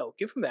 then hell,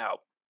 give him the album.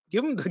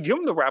 Give him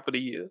the rap of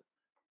the year.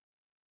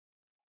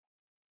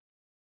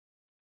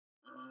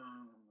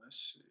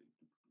 Let's see.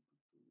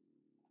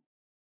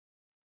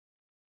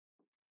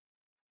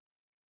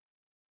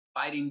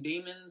 Fighting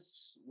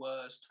Demons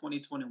was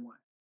 2021.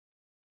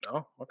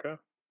 Oh, okay.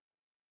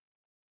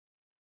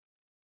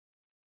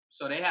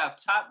 So they have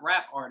top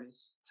rap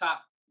artists,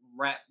 top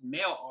rap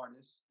male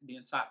artists, and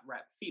then top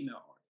rap female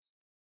artists.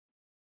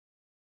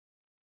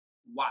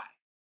 Why?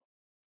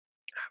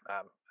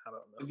 I don't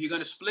know. If you're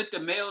going to split the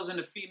males and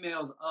the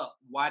females up,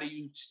 why do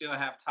you still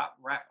have top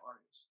rap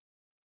artists?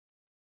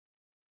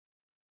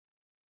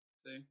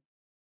 See?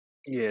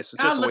 Yeah, it's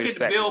just I a way look to at the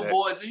stack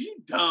billboards. Are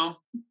you dumb?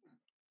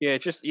 Yeah,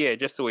 just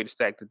the way to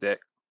stack the deck.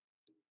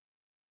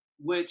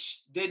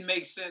 Which didn't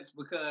make sense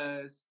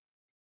because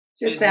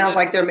just sounds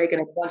like they're making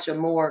a bunch of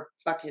more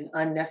fucking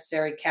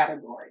unnecessary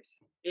categories.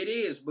 It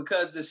is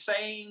because the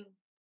same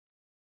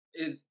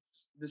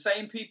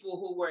people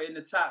who were in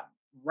the top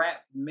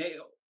rap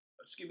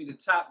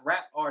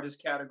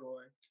artist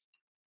category.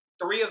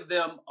 3 of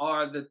them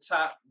are the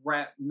top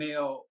rap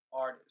male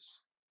artists.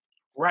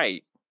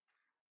 Right.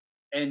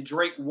 And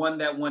Drake won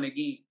that one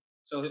again.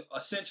 So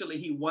essentially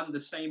he won the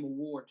same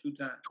award 2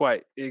 times.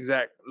 Quite,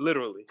 exactly.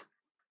 Literally.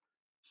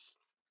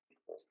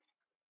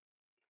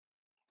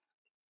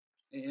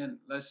 And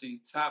let's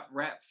see, top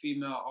rap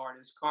female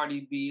artists: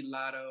 Cardi B,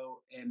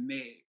 Lotto, and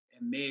Meg.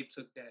 And Meg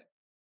took that,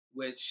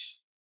 which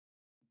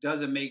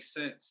doesn't make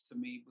sense to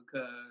me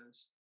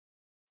because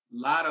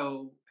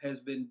Lotto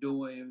has been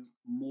doing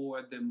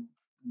more than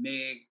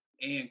Meg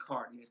and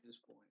Cardi at this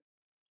point.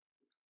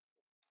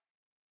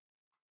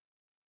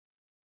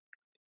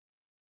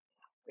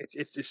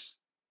 It's just,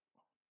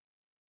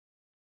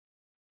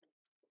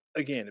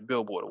 again, the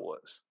Billboard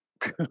Awards.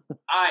 All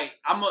right,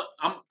 I'm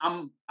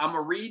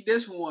gonna read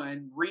this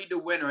one, read the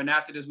winner, and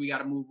after this we got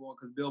to move on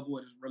because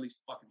Billboard is really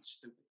fucking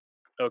stupid.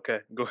 Okay,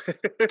 go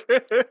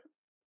ahead.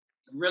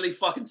 Really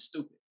fucking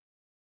stupid.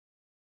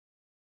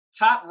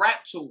 Top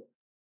rap tour: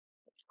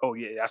 Oh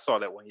yeah, I saw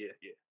that one. Yeah.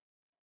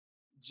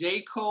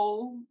 J.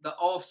 Cole, the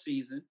Off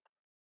Season;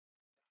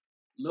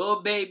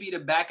 Lil Baby, the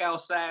Back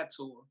Outside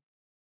tour;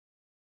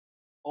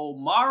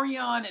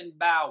 Omarion and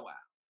Bow Wow.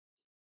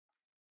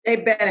 They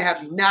better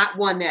have not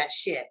won that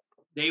shit.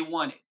 They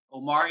won it.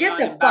 Omarion Get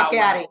the and Bow fuck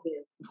Wow out of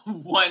here.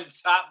 won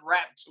top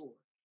rap tour.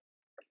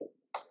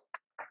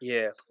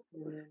 Yeah.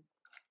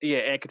 Yeah,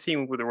 and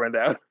continue with the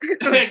rundown.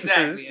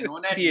 Exactly. And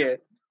on that yeah.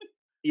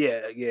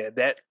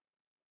 That,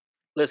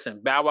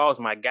 listen, Bow Wow is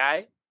my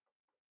guy,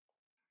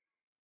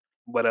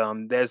 but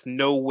there's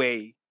no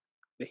way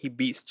that he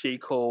beats J.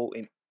 Cole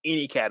in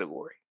any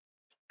category.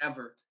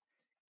 Ever.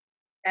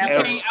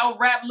 Ever. He can't out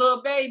rap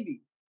Lil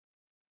Baby.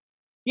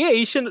 Yeah,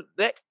 he shouldn't.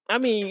 I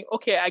mean,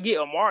 okay, I get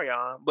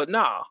Omarion, but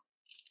nah.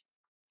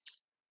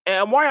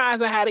 And Omarion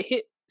hasn't had a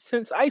hit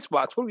since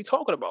Icebox. What are we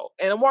talking about?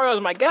 And Omarion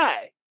is my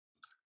guy.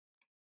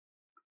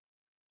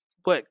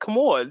 But come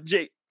on,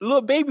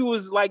 Lil Baby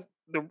was like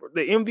the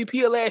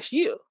MVP of last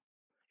year.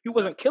 He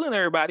wasn't killing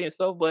everybody and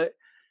stuff, but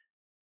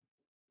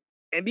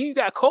and then you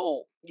got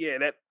Cole.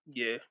 Yeah.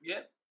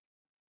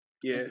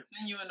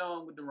 Continuing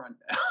on with the rundown.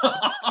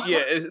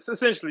 Yeah, it's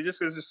essentially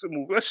just let's just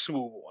move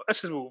on.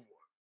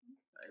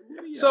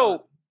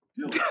 So,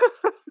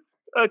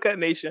 Uncut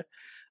Nation.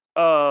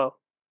 There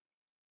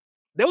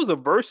was a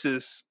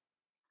versus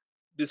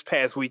this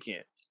past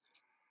weekend.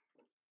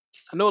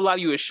 I know a lot of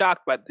you are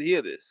shocked about to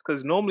hear this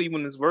because normally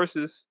when there's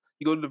versus,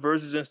 you go to the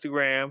versus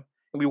Instagram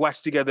and we watch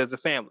it together as a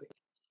family.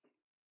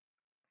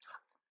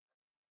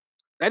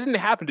 That didn't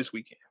happen this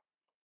weekend.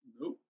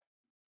 Nope.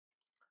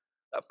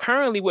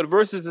 Apparently, what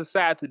versus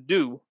decided to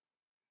do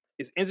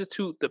is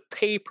institute the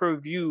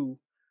pay-per-view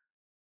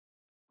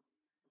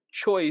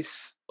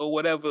choice or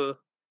whatever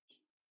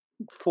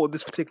for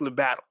this particular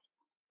battle.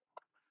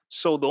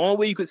 So the only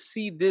way you could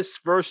see this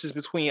versus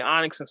between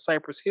Onyx and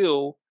Cypress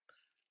Hill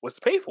was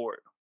to pay for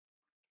it.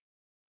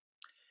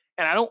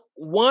 And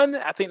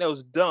I think that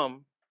was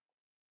dumb.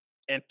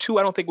 And two,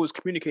 I don't think it was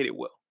communicated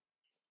well.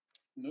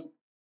 Nope.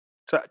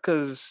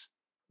 Because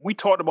we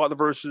talked about the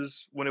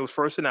verses when it was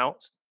first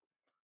announced.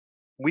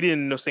 We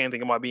didn't say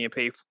anything about being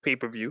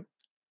pay-per-view.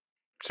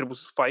 Said it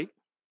was a fight.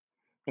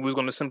 And we was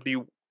going to simply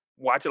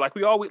watch it like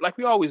we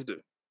always do.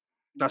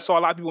 And I saw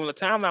a lot of people on the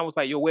timeline was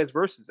like, yo, where's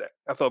versus at?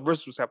 I thought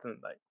versus was happening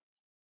tonight.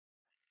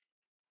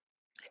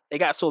 It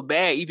got so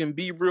bad, even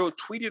Be Real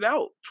tweeted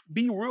out.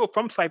 Be Real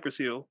from Cypress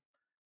Hill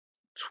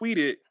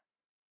tweeted,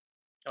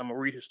 I'm going to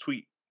read his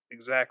tweet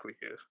exactly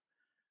here,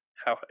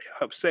 how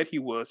upset he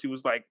was. He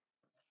was like,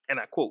 and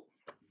I quote,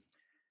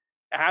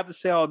 I have to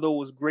say, although it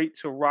was great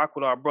to rock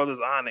with our brothers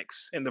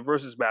Onyx in the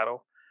versus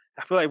battle,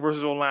 I feel like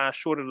Versus Online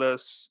shorted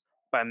us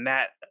by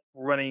not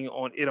running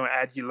on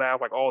IG Live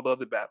like all the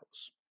other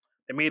battles.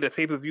 They made a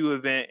pay-per-view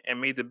event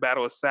and made the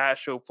battle a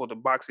sideshow for the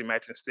boxing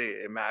match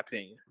instead, in my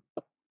opinion.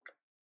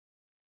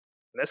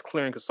 And that's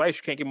clear and concise.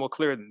 You can't get more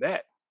clear than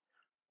that.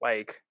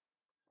 Like,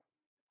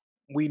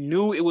 we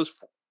knew it was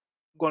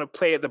going to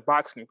play at the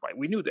boxing fight.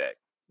 We knew that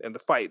in the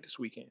fight this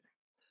weekend.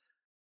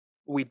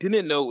 We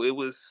didn't know it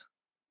was,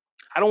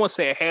 I don't want to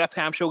say a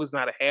halftime show because it's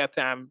not a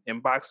halftime in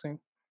boxing,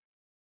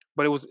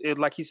 but it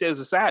like he said, it was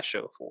a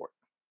sideshow for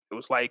it. It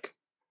was like,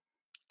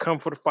 come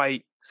for the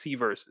fight, see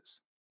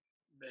versus.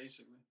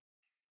 Basically.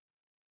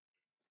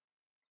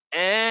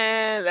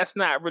 And that's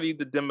not really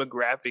the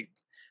demographic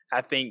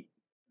I think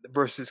the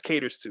versus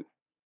caters to.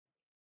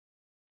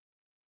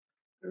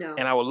 No.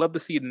 And I would love to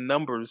see the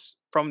numbers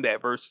from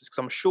that versus because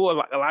I'm sure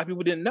a lot of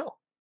people didn't know.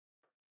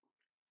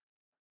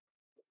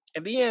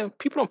 At the end,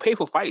 people don't pay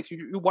for fights.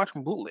 You watch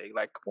them bootleg.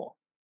 Like, come on.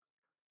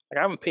 Like,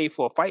 I haven't paid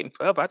for a fight in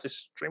forever. I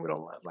just stream it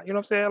online. Like, you know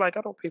what I'm saying? Like,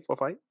 I don't pay for a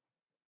fight.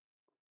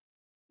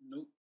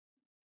 Nope.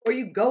 Or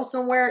you go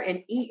somewhere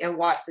and eat and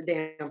watch the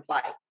damn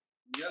fight.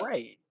 Yep.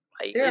 Right.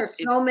 Like, There are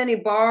so many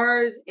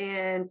bars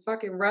and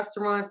fucking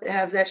restaurants that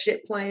have that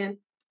shit playing.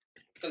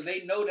 Because they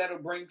know that'll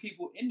bring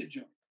people in the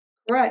joint.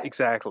 Right.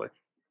 Exactly.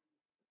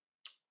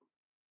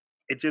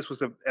 It just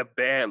was a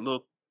bad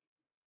look.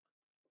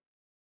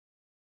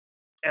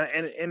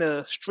 And in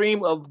a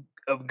stream of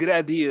good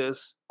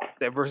ideas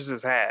that Versus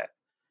has had,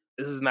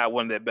 this is not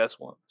one of their best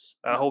ones.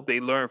 I hope they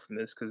learn from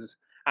this because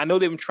I know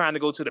they've been trying to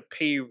go to the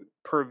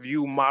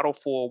pay-per-view model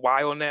for a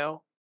while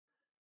now,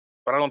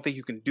 but I don't think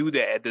you can do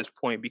that at this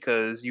point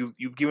because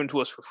you've given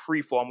to us for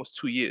free for almost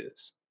 2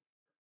 years.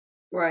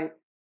 Right.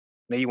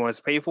 Now you want us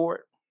to pay for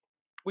it?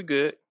 We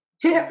good.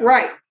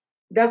 Right.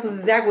 That's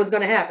exactly what's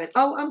going to happen.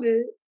 Oh, I'm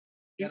good.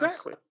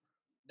 Exactly.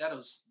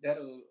 That'll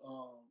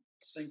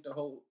sink the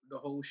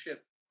whole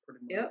ship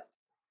pretty much. Yep.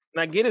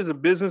 And I get it's a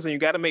business and you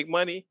got to make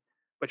money,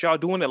 but y'all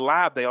doing it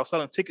live. Y'all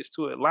selling tickets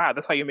to it live.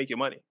 That's how you make your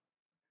money.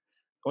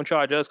 Don't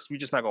charge us because we're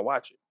just not gonna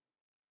watch it.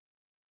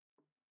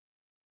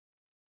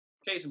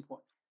 Case in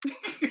point.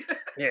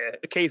 Yeah,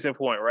 a case in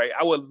point, right?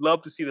 I would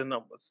love to see the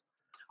numbers.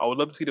 I would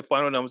love to see the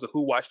final numbers of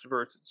who watched the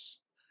Versus.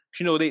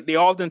 You know, they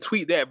often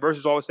tweet that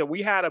Versus always said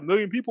we had 1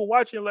 million people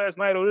watching last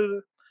night.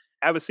 I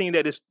haven't seen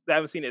that. I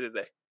haven't seen it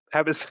today. I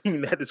haven't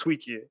seen that this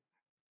weekend.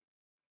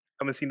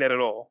 I haven't seen that at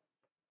all.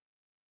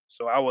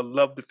 So I would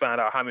love to find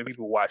out how many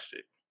people watched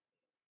it.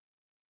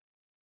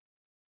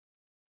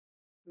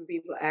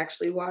 People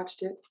actually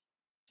watched it.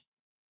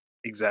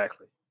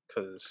 Exactly,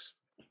 because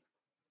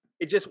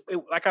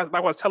like I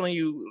was telling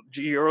you,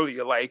 G,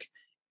 earlier, like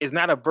it's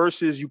not a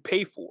Versus you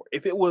pay for.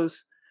 If it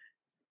was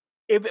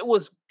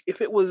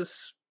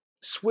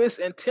Swiss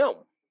and Tim,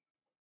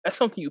 that's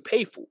something you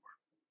pay for.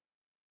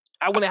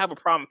 I wouldn't have a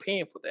problem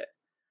paying for that.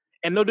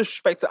 And no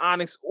disrespect to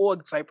Onyx or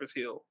Cypress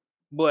Hill,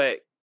 but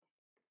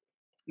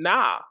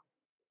nah.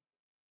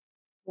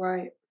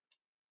 Right.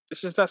 It's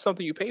just not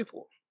something you pay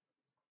for.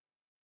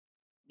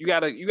 You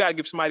gotta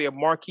give somebody a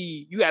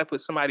marquee. You gotta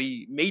put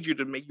somebody major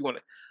to make you want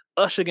to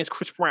Usher against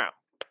Chris Brown.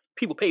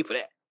 People pay for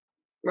that.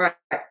 Right.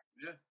 Yeah.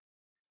 You know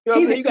what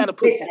I'm saying? You gotta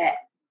put that.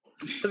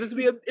 Because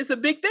it's a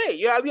big day.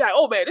 You gotta be like,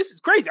 oh man, this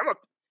is crazy. I'm gonna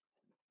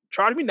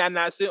charge me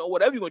 99 cents or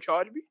whatever you're gonna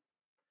charge me.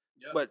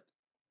 Yep. But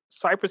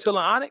Cypress Hill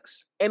and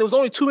Onyx, and it was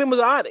only 2 members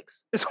of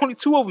Onyx. There's only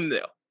 2 of them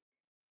there.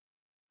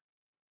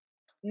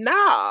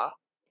 Nah,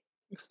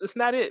 it's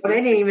not it. Well, they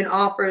didn't even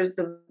offer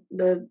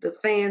the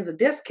fans a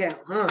discount,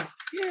 huh?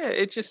 Yeah,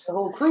 it just the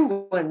whole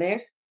crew went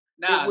there.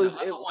 Nah, the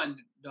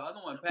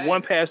other one passed.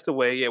 One passed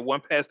away. Yeah,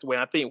 one passed away.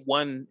 And I think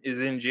one is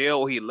in jail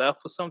or he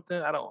left or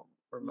something. I don't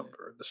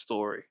remember the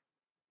story.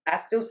 I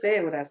still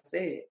said what I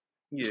said.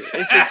 Yeah,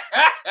 it just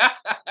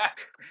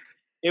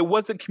it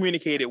wasn't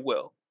communicated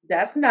well.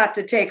 That's not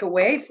to take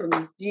away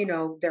from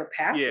their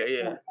passive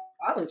yeah.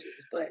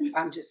 apologies, but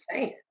I'm just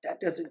saying that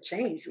doesn't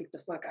change what the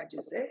fuck I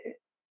just said.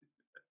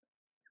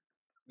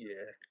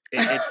 Yeah.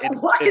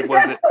 Why is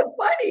that so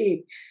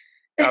funny?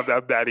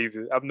 I'm not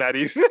even. Why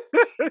is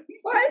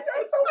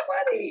that so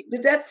funny?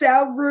 Did that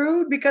sound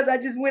rude? Because I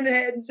just went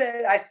ahead and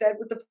said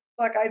what the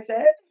fuck I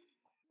said?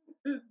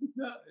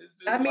 No,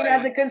 I mean,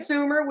 as a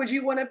consumer, would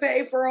you want to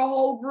pay for a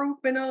whole group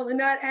and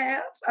not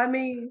half? I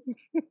mean,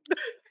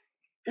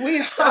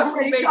 we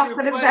already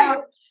talking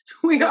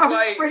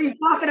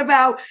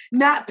about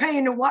not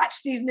paying to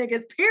watch these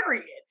niggas,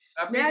 period.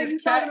 I mean, now you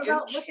talking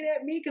about looking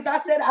at me because I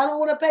said I don't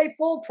want to pay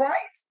full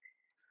price.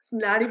 It's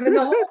not even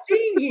the whole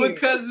thing here.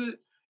 Because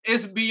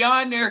it's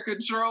beyond their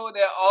control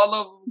that all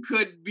of them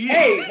could be.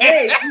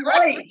 Hey, you're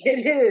right.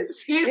 It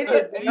is. It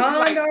is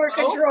beyond our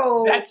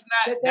control. That's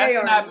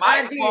not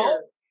my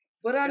fault.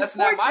 But that's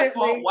not my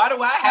fault. Why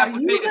do I have to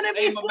pay the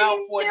same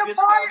amount for a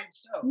discounted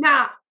show?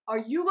 Nah. Are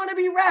you going to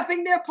be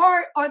rapping their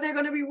part or they're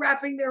going to be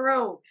rapping their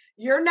own?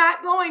 You're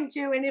not going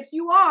to. And if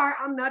you are,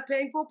 I'm not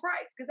paying full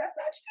price because that's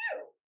not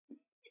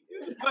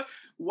you.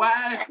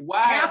 Why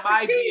am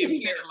I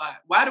being penalized?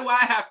 Why do I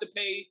have to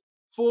pay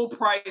full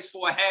price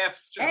for a half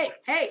show?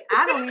 Hey,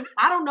 I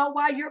don't know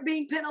why you're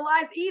being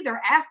penalized either.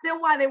 Ask them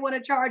why they want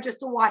to charge us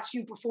to watch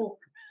you perform.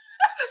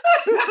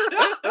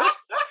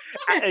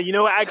 You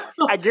know, I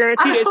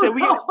guarantee they said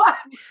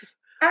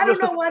I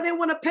don't know why they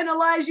want to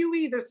penalize you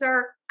either,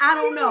 sir. I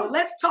don't know.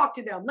 Let's talk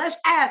to them. Let's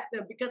ask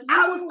them because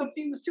I was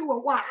confused too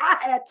on why I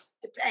had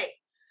to pay.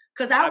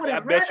 Because I would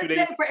have rather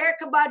paid for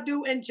Erykah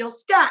Badu and Jill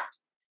Scott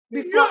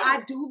before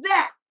I do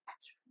that.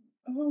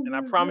 And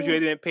I promise you, they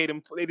didn't pay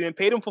them. They didn't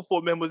pay them for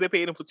 4 members. They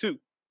paid them for 2.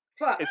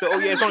 Fuck. They said, "Oh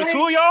yeah, it's only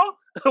 2 of y'all.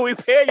 We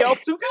pay y'all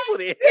 2 people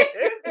then."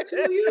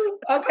 2 of you?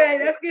 Okay,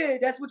 that's good.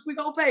 That's what we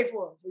gonna pay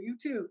for you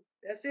 2.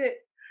 That's it.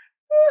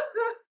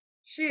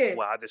 Shit.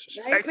 Wow,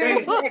 disrespect. I ain't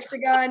paying the extra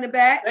guy in the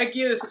back. That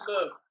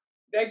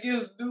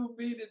gives new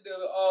meaning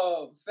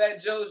to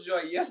Fat Joe's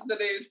joint.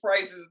 Yesterday's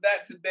price is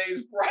not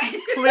today's price.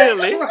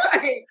 Clearly. That's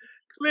right.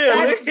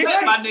 Clearly.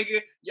 That's my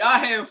nigga. Y'all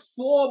had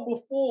 4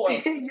 before.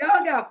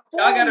 Y'all got 4.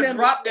 Y'all gotta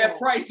drop their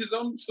prices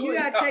on 2. You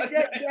gotta take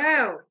that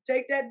down.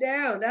 Take that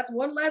down. That's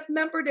one less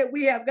member that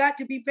we have got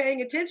to be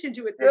paying attention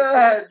to at this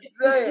point.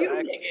 It's you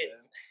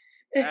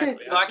niggas.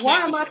 Why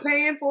am I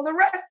paying for the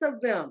rest of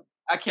them?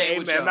 I can't. Hey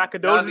man, my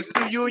condolences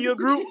to you and your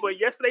group, but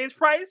yesterday's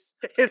price,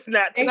 it's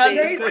not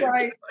today's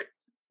price.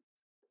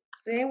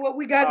 Seeing what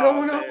we got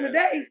going on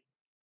today.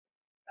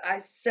 I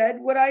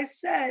said what I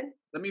said.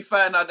 Let me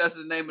find out that's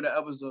the name of the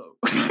episode.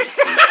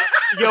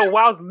 Yo,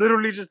 I was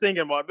literally just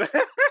thinking about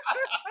that.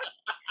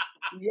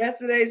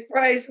 Yesterday's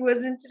price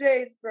wasn't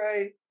today's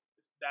price.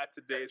 Not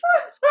today's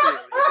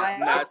price.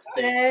 I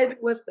said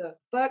what the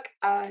fuck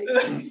I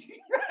said.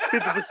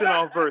 50%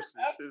 off Versus.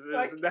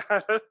 It's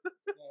not.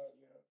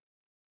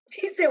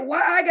 He said, why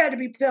I got to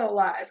be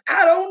penalized?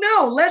 I don't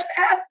know. Let's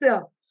ask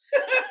them.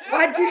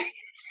 Why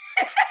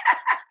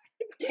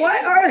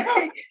are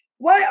they?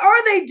 Why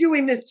are they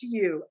doing this to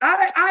you?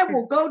 I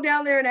will go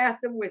down there and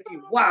ask them with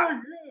you. Why?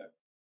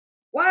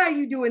 Why are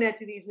you doing that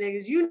to these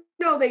niggas? You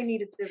know they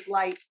needed this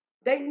light.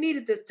 They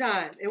needed this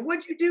time. And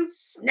what'd you do?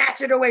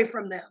 Snatch it away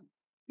from them.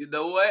 You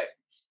know what?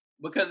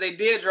 Because they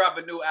did drop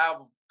a new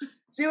album.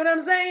 See what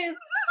I'm saying?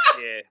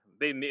 Yeah,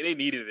 they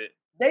needed it.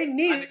 They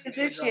needed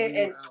this shit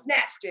and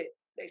snatched it.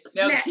 They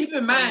snatched now keep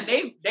in mind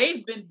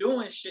they've been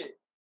doing shit,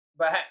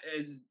 but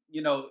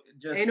you know,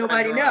 just ain't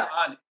nobody Fredro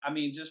know. I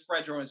mean, just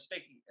Fredro and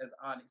Sticky as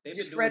Onyx. They've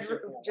just been doing Fredro,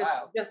 shit for a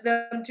while. Just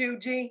them two,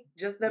 G.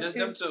 Just them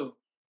two.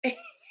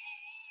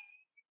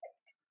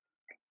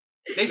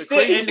 They still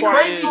in the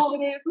crazy.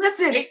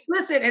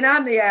 Listen, and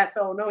I'm the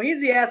asshole. No,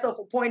 he's the asshole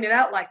for pointing it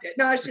out like that.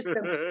 No, it's just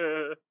them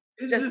two.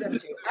 Just them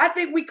two. I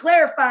think we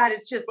clarified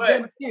it's just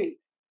them two.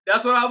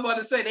 That's what I was about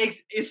to say.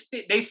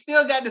 They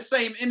still got the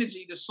same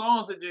energy. The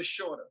songs are just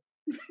shorter.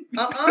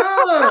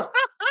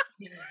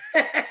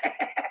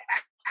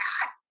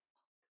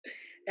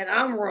 And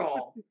I'm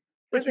wrong.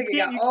 This nigga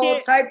got all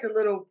types of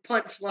little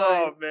punchlines.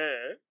 Oh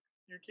man,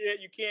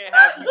 you can't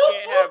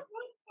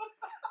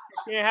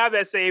have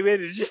that same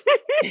energy.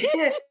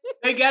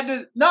 They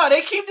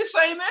keep the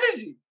same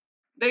energy.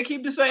 They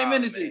keep the same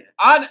energy.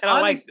 I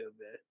like them,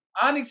 man.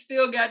 Onyx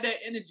still got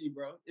that energy,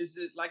 bro. It's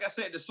just, like I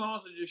said, the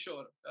songs are just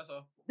shorter. That's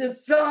all. The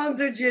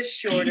songs are just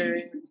shorter.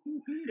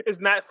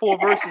 It's not 4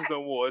 verses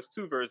no more. It's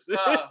 2 verses.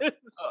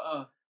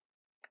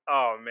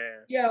 Oh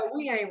man. Yo,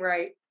 we ain't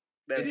right.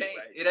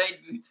 It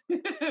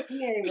ain't.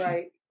 We ain't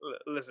right.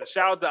 Listen,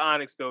 shout out to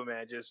Onyx though,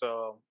 man. Just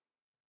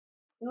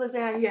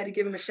listen how you had to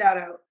give him a shout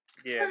out.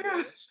 Yeah,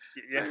 man.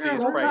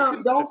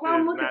 Don't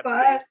come looking for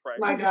us,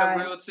 my guy.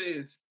 Real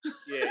tears.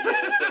 Yeah.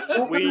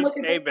 Don't come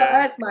looking for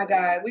us, my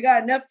guy. We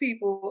got enough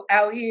people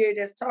out here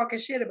that's talking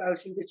shit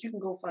about you that you can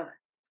go find.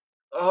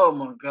 Oh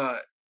my God.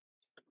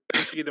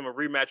 Get them a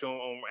rematch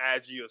on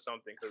IG or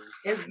something. Cause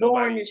it's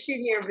boring as shit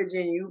here in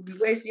Virginia. You'll be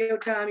wasting your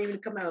time even to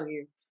come out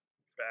here.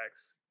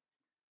 Facts.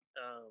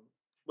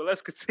 But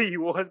let's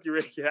continue on. Get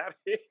ready to get out of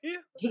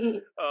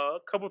here. A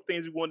couple of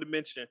things we wanted to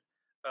mention.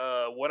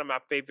 One of my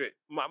favorite,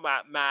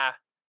 my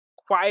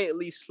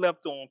quietly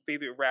slept on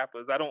favorite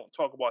rappers. I don't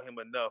talk about him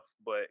enough,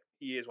 but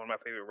he is one of my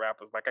favorite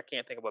rappers. Like, I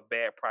can't think of a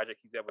bad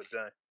project he's ever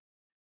done.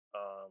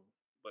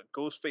 But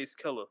Ghostface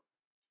Killah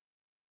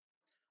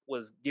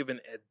was given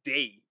a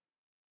day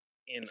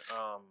in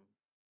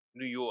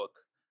New York.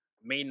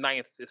 May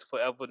 9th is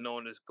forever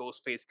known as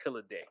Ghostface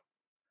Killah Day.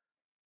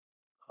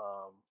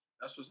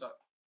 That's what's up.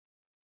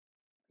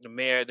 The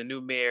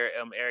new mayor,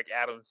 Eric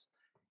Adams,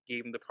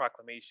 gave him the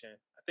proclamation.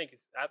 I think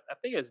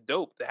it's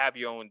dope to have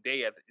your own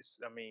day.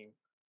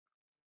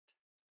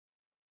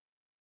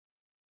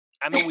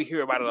 I know we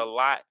hear about it a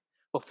lot,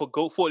 but for it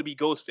to be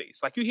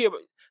Ghostface, like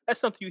that's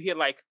something you hear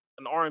like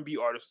an R&B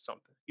artist or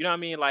something. You know what I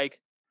mean? Like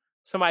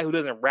somebody who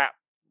doesn't rap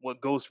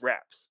what Ghost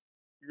raps.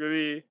 You know what I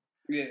mean?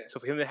 Yeah. So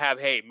for him to have,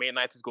 hey, May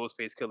 9th is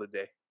Ghostface Killah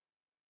Day.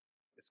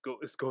 It's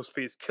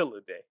Ghostface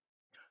Killah Day.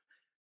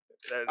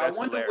 I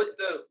wonder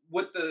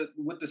what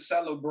the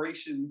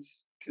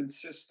celebrations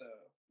consist of.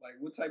 Like,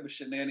 what type of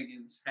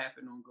shenanigans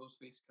happen on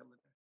Ghostface Killah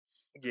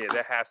Day? Yeah,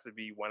 that has to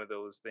be one of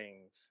those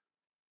things.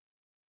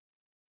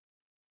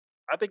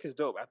 I think it's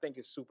dope. I think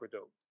it's super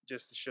dope,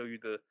 just to show you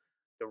the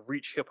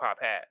reach hip hop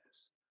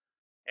has,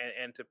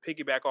 and to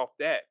piggyback off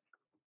that,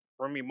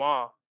 Remy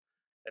Ma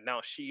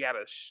announced she got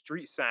a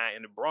street sign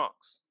in the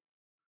Bronx,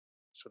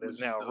 so there's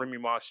now Remy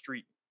Ma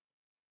Street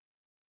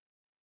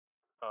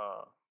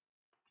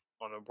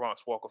on the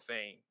Bronx Walk of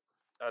Fame.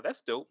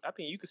 That's dope. I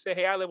think you could say,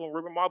 hey, I live on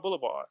Remy Ma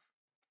Boulevard.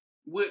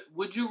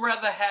 Would you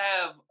rather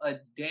have a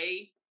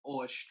day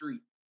or a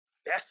street?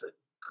 That's a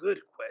good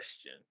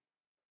question.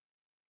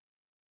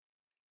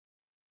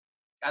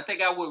 I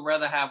think I would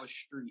rather have a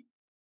street.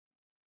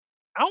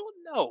 I don't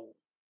know.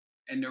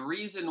 And the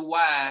reason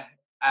why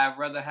I'd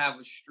rather have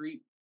a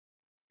street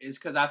is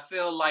because I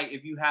feel like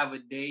if you have a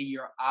day,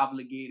 you're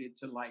obligated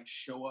to like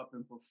show up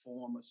and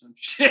perform or some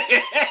shit.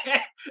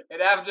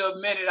 And after a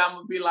minute, I'm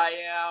gonna be like,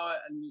 yeah,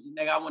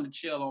 nigga, I want to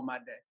chill on my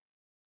day.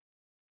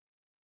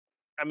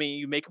 I mean,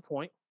 you make a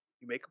point.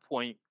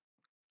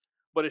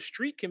 But a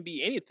street can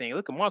be anything.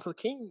 Look at Martin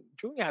Luther King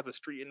Jr. has a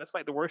street, and that's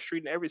like the worst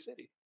street in every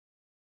city.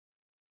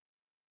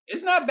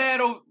 It's not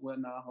bad. Well,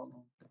 no, hold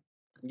on.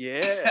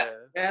 Yeah.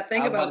 Yeah,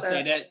 think about that.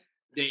 Say that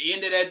the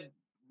end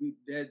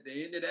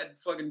of that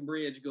fucking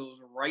bridge goes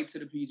right to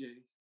the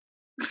PJs.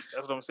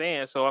 That's what I'm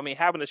saying. So I mean,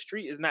 having a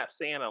street is not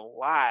saying a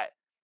lot.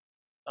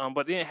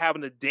 But then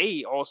having a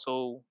day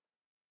also,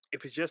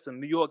 if it's just a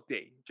New York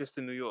day, just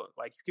in New York,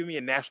 like you give me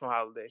a national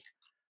holiday,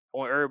 I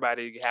want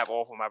everybody to have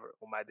off on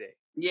my day.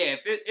 Yeah,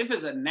 if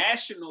it's a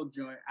national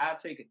joint, I'll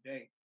take a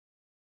day.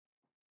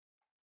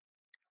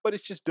 But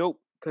it's just dope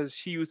because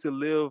she used to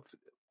live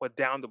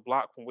down the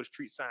block from where the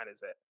street sign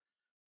is at.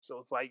 So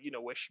it's like, you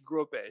know, where she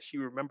grew up at. She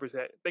remembers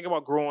that. Think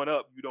about growing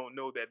up. You don't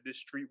know that this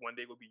street one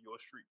day will be your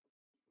street.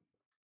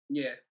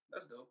 Yeah,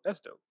 that's dope. That's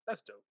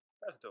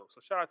dope.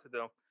 So shout out to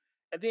them.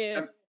 And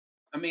then,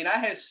 I mean, I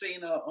had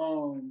seen a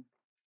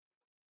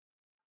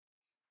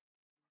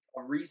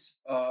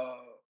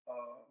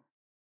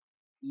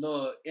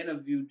little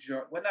interview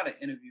joint. Well, not an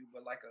interview,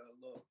 but like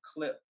a little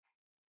clip.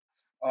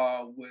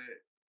 With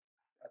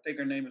I think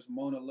her name is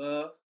Mona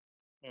Love,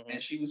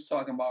 and she was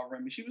talking about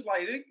Remy. She was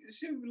like,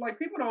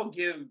 people don't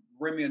give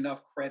Remy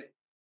enough credit,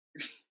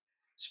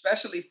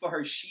 especially for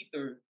her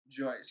Sheether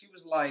joint. She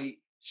was like,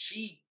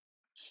 she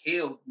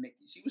killed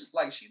Nicki. She was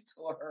like, she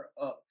tore her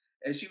up,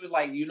 and she was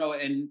like,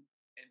 and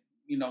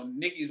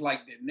Nicki's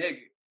like the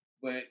nigga,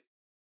 but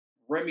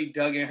Remy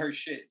dug in her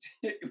shit.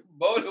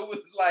 Mona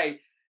was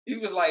like, he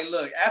was like,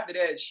 look, after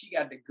that, she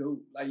got to go.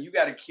 Like, you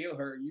got to kill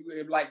her. You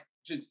like,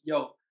 just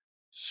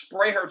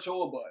spray her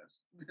tour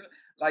bus.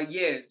 Like,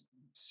 yeah,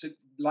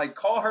 like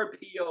call her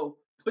PO,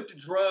 put the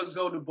drugs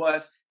on the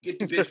bus, get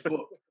the bitch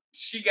booked.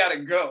 She gotta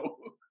go.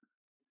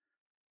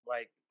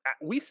 Like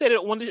we said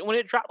it when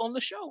it dropped on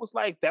the show. It was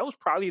like that was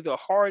probably the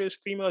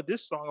hardest female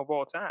diss song of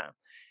all time.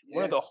 Yeah.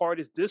 One of the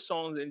hardest diss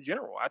songs in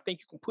general. I think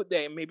you can put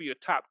that in maybe your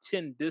top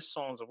 10 diss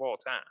songs of all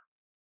time.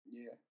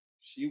 Yeah,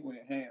 she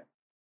went ham.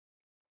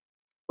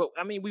 But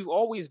I mean, we've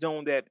always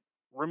known that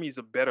Remy's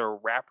a better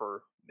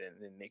rapper than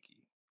Nicki.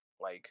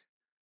 Like,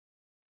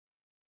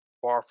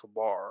 bar for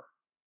bar.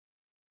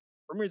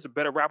 Remy's a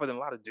better rapper than a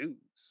lot of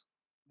dudes.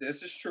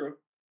 This is true.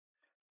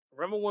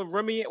 Remember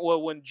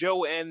when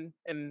Joe and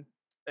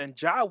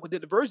Ja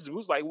did the verses? It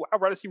was like, well,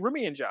 I'd rather see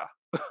Remy and Ja.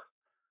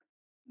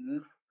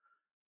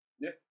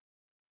 Yeah.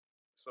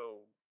 So,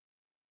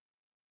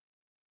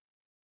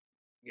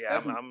 yeah,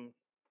 I'm.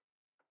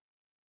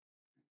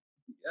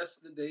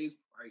 Yesterday's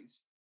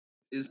price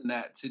is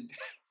not today's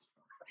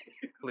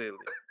price. Clearly.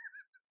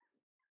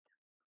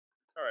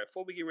 All right,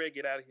 before we get ready to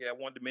get out of here, I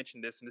wanted to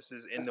mention this, and this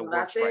is in the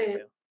works right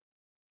now.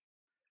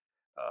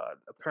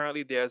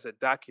 Apparently, there's a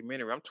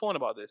documentary. I'm torn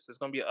about this. There's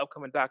going to be an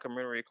upcoming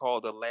documentary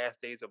called The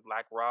Last Days of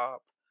Black Rob,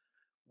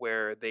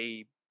 where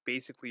they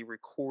basically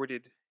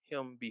recorded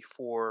him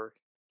before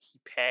he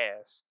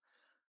passed,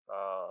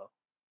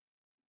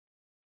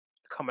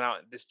 coming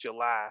out this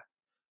July.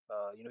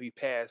 He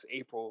passed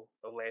April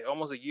of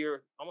almost a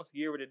year of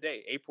the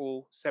day,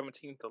 April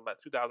 17th of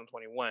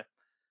 2021.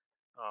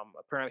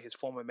 Apparently, his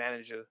former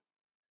manager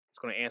is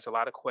going to answer a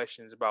lot of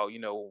questions about,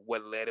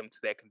 what led him to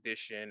that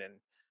condition, and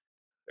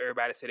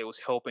everybody said it was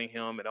helping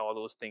him, and all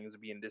those things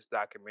will be in this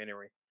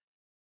documentary.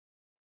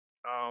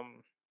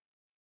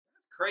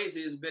 That's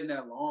crazy. It's been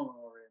that long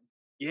already.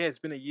 Yeah, it's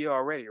been a year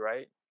already,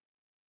 right?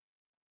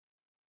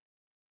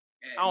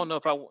 And I don't know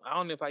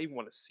if I even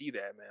want to see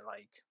that, man.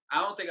 Like,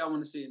 I don't think I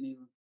want to see it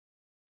neither.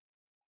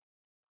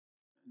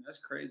 And that's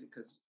crazy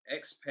because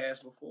X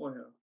passed before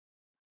him.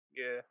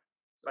 Yeah.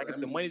 So like,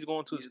 if the money's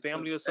going to his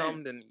family or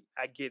something, then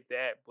I get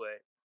that,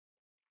 but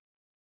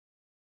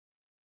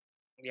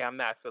yeah, I'm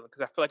not feeling,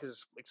 because I feel like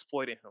it's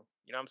exploiting him.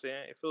 You know what I'm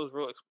saying? It feels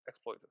real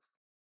exploitive.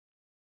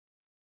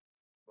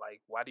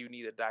 Like, why do you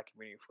need a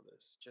documentary for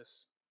this?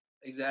 Just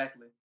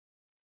exactly.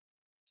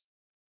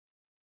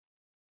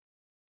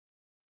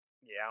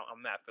 Yeah,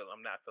 I'm not feeling the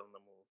move.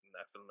 I'm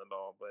not feeling it at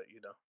all. But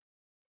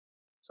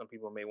some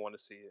people may want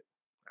to see it.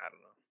 I don't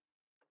know.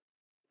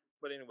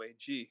 But anyway,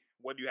 G,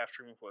 what do you have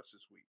streaming for us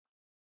this week?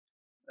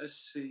 Let's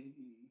see.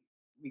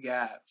 We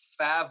got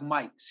 5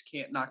 Mics,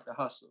 Can't Knock the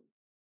Hustle.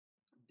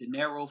 De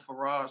Niro,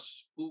 Farage,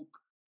 Spook,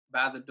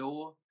 By the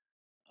Door.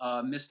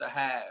 Mr.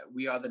 Hyde,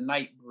 We Are the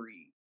Night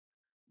Breed.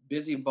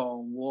 Busy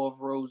Bone, War of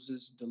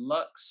Roses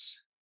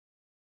Deluxe.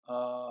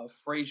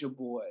 Fraser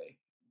Boy,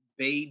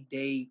 Bay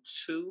Day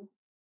 2.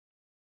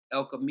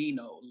 El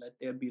Camino, Let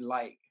There Be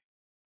Light.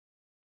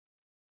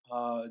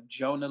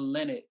 Jonah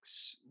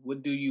Lennox,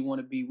 What Do You Want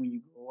to Be When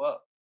You Grow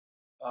Up?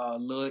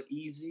 Lil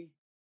Easy,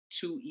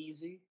 Too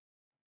Easy.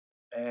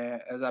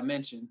 And as I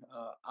mentioned,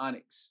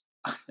 Onyx.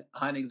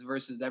 Onyx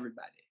versus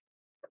everybody.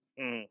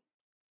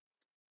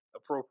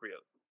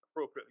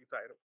 Appropriately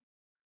titled.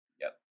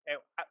 Yep. And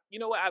you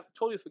know what? I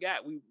totally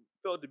forgot. We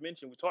failed to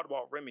mention. We talked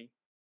about Remy.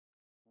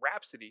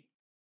 Rhapsody.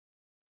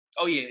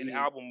 Oh yeah, in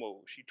album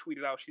mode. She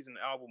tweeted out she's in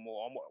album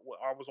mode. What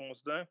album's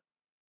almost done?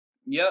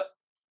 Yep.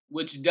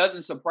 Which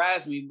doesn't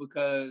surprise me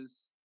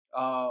because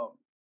her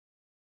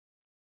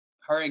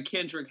and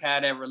Kendrick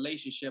had that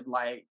relationship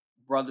like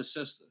brother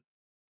sister.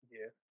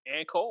 Yeah,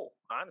 and Cole,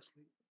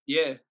 honestly.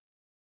 Yeah.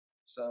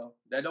 So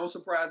that don't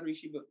surprise me.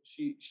 She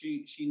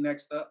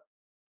next up.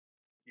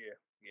 Yeah.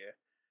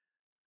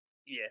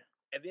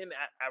 And then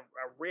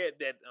I read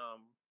that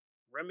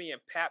Remy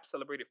and Pap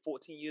celebrated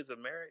 14 years of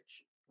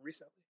marriage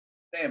recently.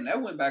 Damn,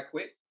 that went by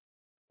quick.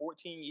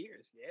 14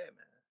 years, yeah,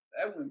 man.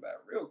 That went by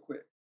real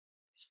quick.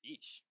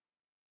 Sheesh.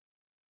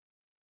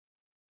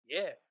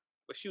 Yeah,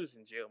 but she was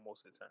in jail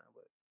most of the time,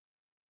 but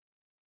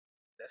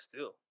that's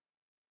still.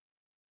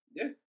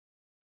 Yeah.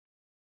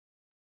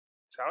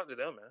 Shout out to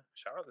them, man.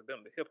 Shout out to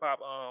them. The hip hop,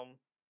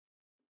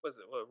 what's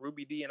it? What,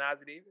 Ruby D and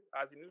Ozzy News?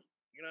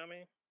 You know what I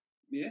mean?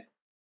 Yeah.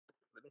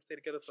 Let them stay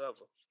together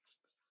forever.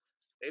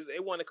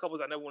 They one of the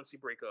couples I never want to see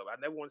break up. I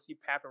never want to see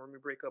Pap and Remy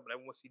break up. I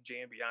never want to see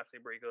Jay and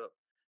Beyonce break up.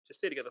 Just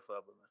stay together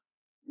forever, man.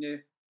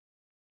 Yeah.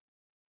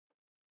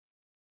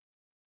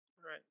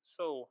 All right.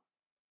 So,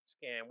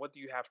 Scan, what do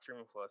you have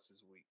streaming for us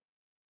this week?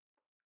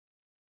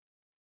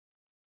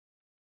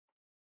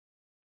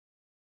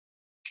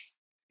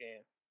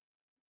 can.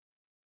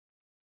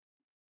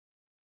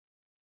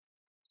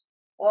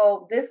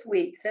 Well, this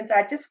week, since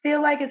I just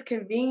feel like it's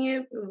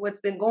convenient with what's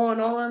been going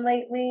on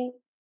lately,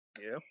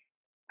 Yeah.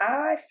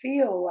 I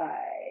feel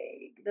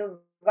like the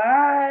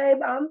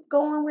vibe I'm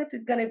going with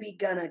is gonna be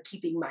Gunna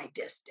keeping my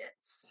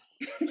distance.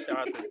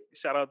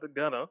 Shout out to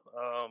Gunna.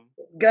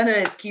 Gunna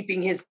is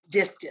keeping his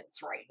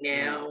distance right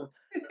now.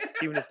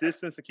 Keeping his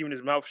distance and keeping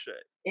his mouth shut.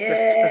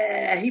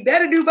 Yeah, he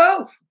better do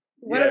both.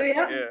 One or the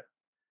other.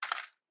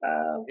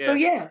 So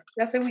yeah,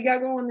 that's what we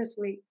got going this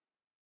week.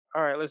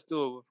 All right, let's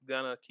do it with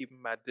Gunna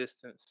keeping my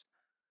distance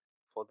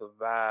for the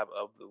vibe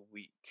of the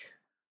week.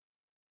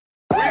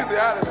 Weezy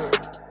out of here.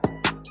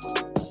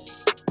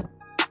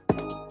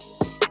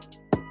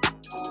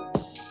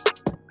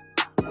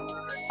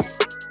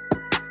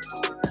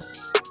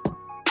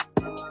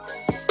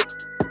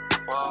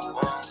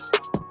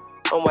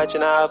 I'm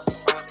watching out,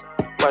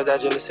 watch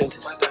dodging the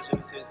sentence.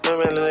 I'm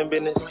running in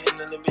business,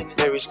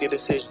 make rich get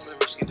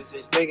decisions.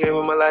 Make it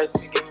with my life,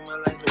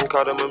 and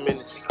call them a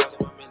menace.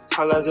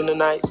 All eyes in the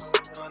night,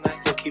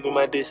 I'm keeping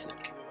my distance.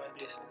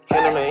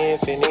 Hand on the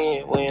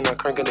infinite when I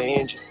crank on the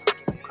engine.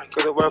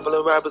 Cause the world full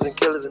of robbers and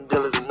killers and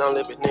dealers and I'm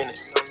living in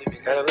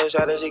it. Got a little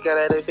shot that she got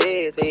out the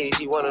feds, hey,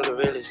 she one of the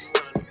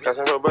realest. Got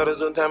some real brothers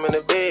doing time in the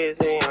feds,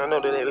 hey, and I know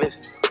that they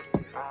listen.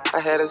 I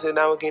had to sit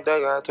down with King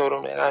Thugger, I told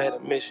him that I had a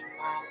mission.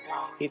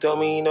 He told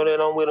me he know that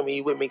I'm with him,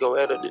 he with me, go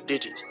add up the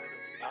digits.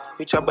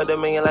 We chop up the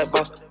million like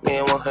boss,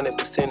 man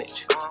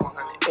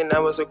 100%. And I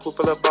was a crew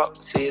full of box,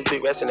 see his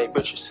big rats and they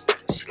britches.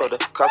 For the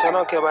cost, I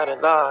don't care about the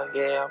law,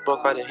 yeah, I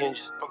broke all the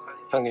hinges.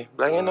 Youngin'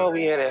 black and know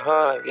we had it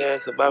hard, yeah,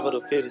 survival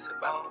of the fittest.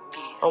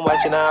 I'm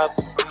watching out,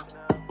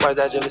 watch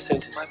dodging the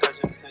sentence.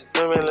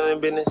 I'm running in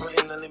business,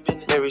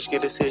 make rich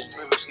get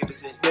decisions.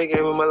 Make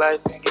it with my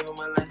life,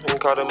 and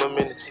call them a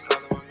menace.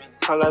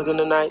 All eyes in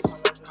the night,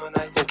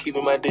 I'm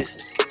keeping my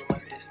distance.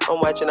 I'm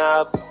watching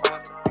out,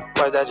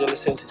 watch dodging the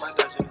sentence.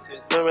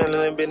 I'm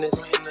running in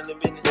business,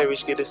 make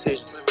rich get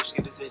decisions.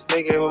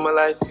 Make it with my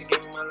life,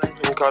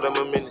 and call them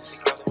a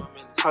menace.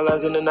 All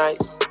eyes in the night,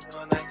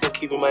 I'm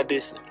keeping my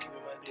distance.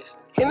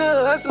 In the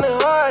hustling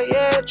hard,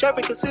 yeah,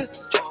 trapping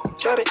consistent.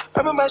 Shot it,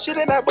 rapping my shit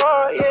and I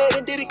bar, yeah,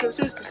 then did it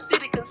consistent.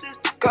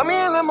 Got me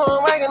in limo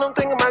and wagon, I'm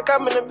thinking about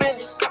copping the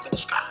business.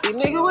 These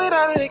niggas with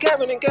all of the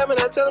cabin,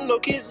 I tell them no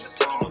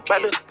kissing.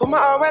 About to put my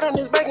all right on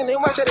his back and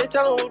then watch how they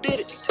tell him who did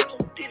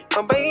it.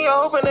 I'm begging your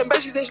hope and that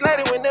back, she say slide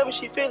it whenever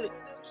she feel it.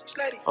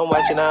 I'm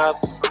watching out,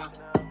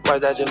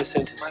 watch dodging the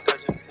sentence.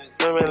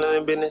 I'm running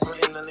in business,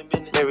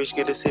 make rich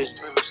get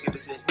decisions.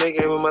 Make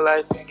it with my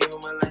life,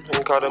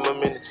 and call them a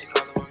menace.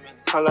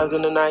 All eyes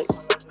in the night,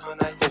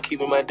 I'm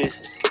keeping my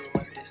distance.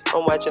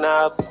 I'm watching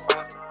out,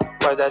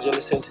 watch dodging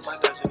the sentence.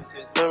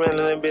 I'm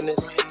running in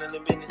business,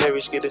 make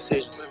rich get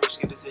decisions.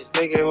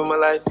 Make it with my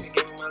life,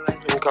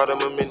 and call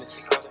them a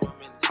menace.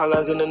 All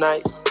eyes in the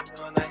night,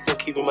 I'm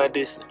keeping my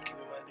distance.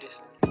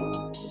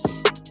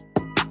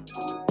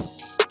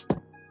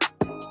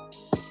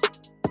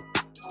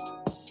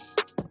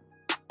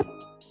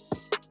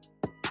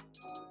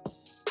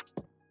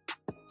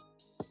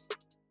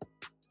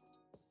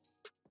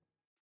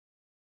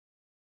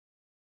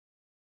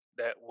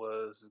 That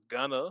was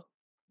Gunna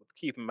with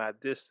Keeping My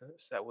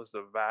Distance. That was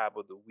the vibe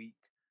of the week.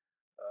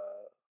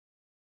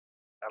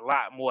 A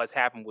lot more has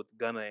happened with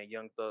Gunna and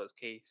Young Thug's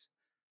case.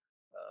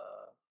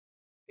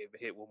 They've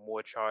been hit with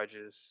more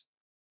charges,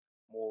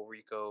 more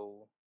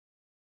RICO,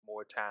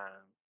 more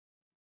time.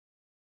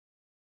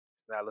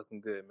 It's not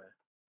looking good, man.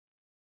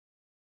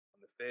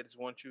 When the feds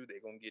want you,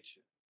 they're gonna get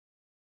you.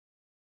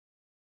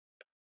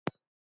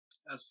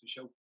 That's for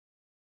sure.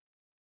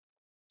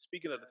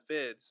 Speaking of the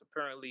feds,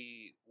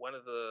 apparently one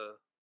of the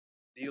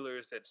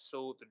dealers that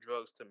sold the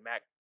drugs to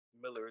Mac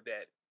Miller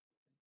that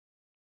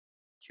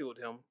killed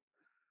him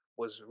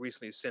was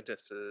recently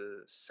sentenced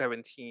to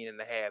 17 and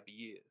a half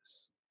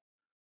years.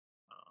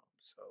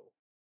 So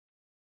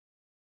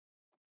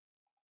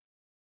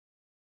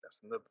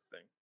that's another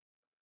thing.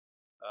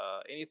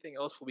 Anything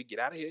else before we get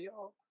out of here,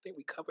 y'all? I think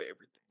we covered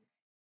everything.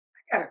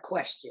 I got a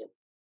question.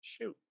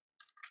 Shoot.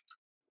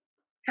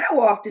 How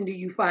often do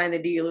you find the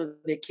dealer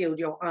that killed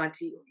your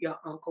auntie or your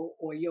uncle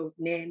or your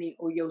nanny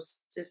or your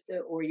sister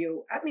or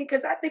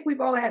because I think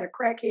we've all had a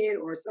crackhead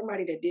or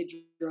somebody that did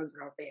drugs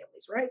in our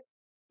families, right?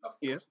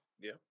 Yeah.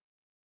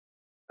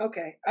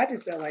 Okay. I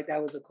just felt like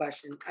that was a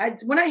question.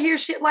 When I hear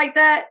shit like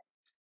that,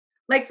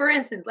 like for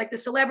instance, like the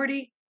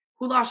celebrity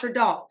who lost her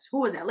dogs.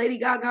 Who was that? Lady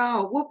Gaga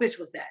or what bitch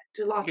was that?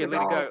 She lost her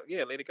dogs.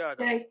 Lady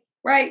Gaga. Okay.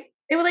 Right.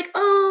 They were like,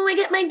 oh, I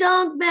get my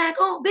dogs back.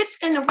 Oh, bitch,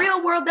 in the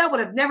real world, that would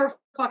have never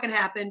fucking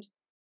happened.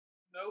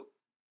 Nope.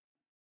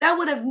 That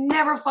would have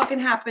never fucking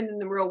happened in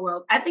the real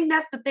world. I think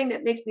that's the thing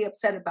that makes me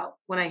upset about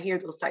when I hear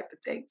those type of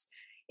things.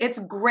 It's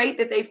great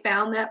that they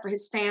found that for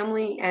his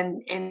family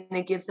and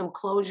it gives them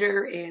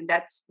closure and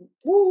that's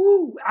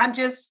woo. I'm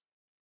just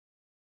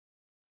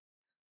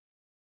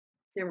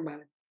never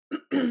mind.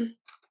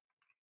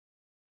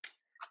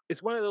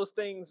 It's one of those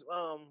things.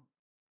 I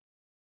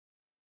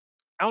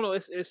don't know.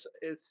 It's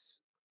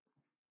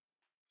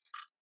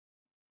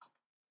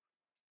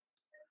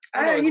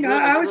No, it's you know, real,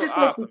 I it's was real just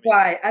supposed odd to for be me.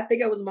 quiet. I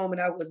think it was a moment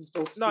I wasn't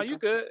supposed to. No, speak you on.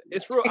 good.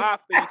 It's real odd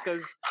for you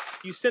because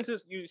you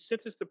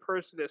sentence the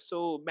person that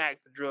sold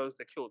Mac the drugs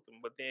that killed them.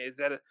 But then is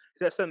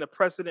that setting a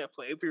precedent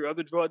for every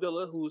other drug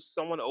dealer who's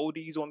someone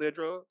ODs on their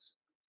drugs?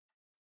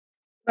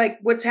 Like,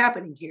 what's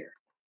happening here?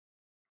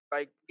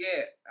 Like,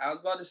 Yeah, I was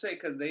about to say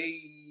because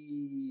they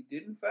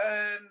didn't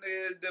find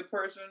the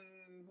person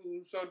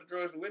who sold the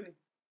drugs to Whitney.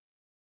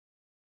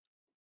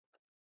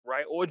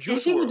 right? Or And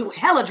Juice she was WRLD. doing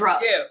hella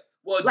drugs. Yeah,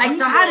 well, Like, Juice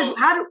so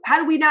WRLD, how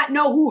do we not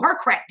know who her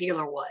crack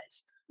dealer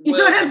was? You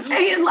know what I'm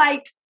saying?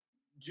 Like,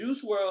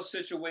 Juice WRLD's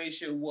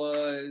situation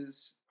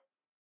was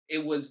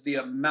the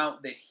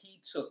amount that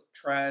he took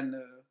trying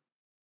to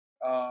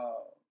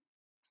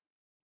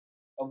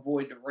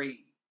avoid the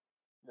raid.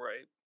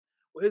 Right.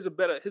 Well, here's a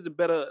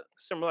better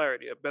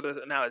similarity, a better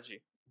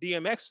analogy.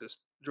 DMX's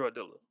drug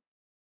dealer.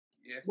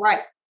 Yeah.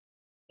 right.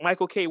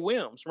 Michael K.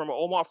 Williams. Remember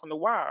Omar from The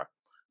Wire?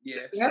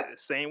 Yeah. Yep.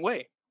 Same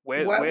way.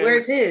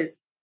 Where's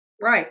his?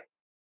 Right.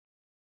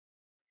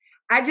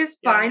 I just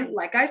Yeah, I find, mean-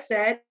 like I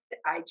said,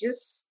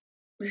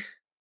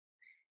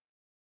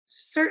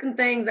 certain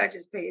things I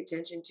just pay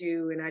attention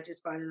to, and I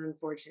just find it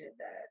unfortunate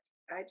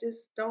that I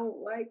just don't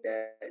like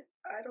that.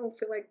 I don't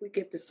feel like we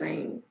get the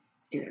same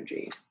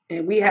energy,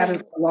 and we haven't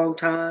for a long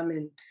time,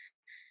 and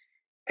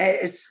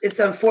it's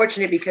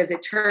unfortunate because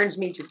it turns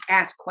me to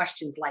ask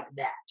questions like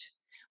that,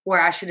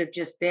 where I should have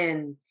just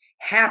been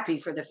happy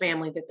for the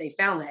family that they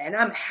found that, and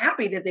I'm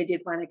happy that they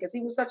did find it because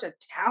he was such a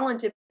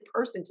talented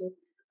person to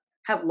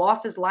have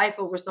lost his life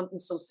over something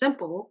so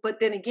simple. But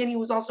then again, he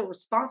was also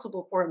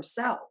responsible for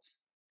himself.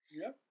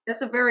 Yep.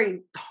 That's a very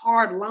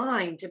hard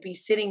line to be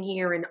sitting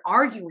here and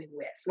arguing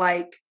with.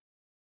 Like,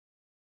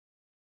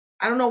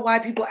 I don't know why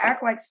people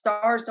act like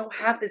stars don't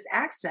have this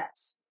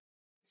access.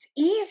 It's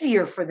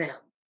easier for them.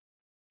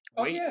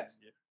 Oh yeah.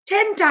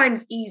 10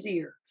 times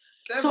easier.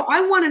 So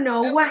I want to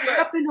know what everywhere.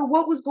 happened or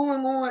what was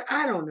going on.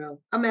 I don't know.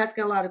 I'm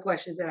asking a lot of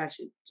questions that I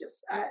should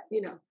just,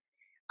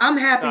 I'm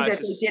happy No, it's that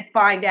just- they did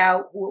find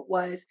out who it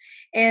was.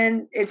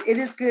 And it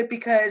is good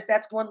because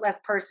that's one less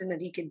person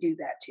that he can do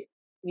that to.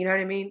 You know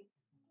what I mean?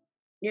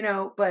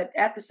 But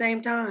at the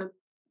same time,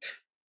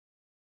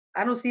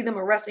 I don't see them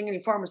arresting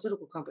any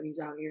pharmaceutical companies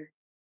out here.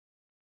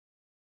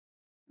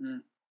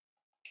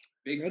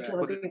 Big They fact.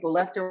 kill people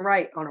left and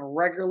right on a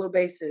regular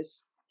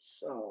basis.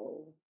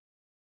 So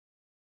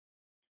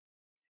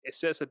It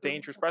sets a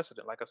dangerous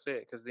precedent, like I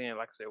said, because then,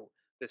 like I said,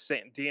 the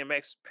same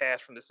DMX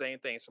passed from the same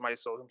thing. Somebody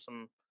sold him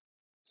some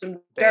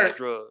bad dirt.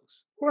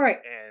 drugs, Right.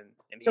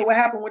 and So what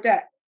happened with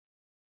that?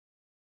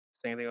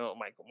 same thing on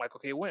Michael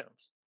K.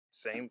 Williams.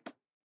 Same.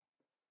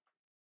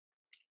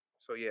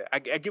 So yeah, I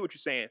get what you're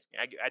saying.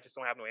 I just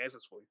don't have no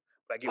answers for you.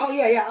 But I get what Oh you're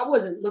yeah, saying. yeah. I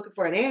wasn't looking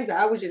for an answer.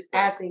 I was just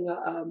asking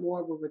a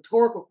more of a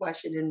rhetorical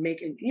question and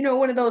making,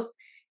 one of those.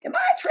 Am I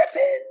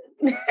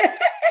tripping?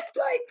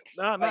 Like,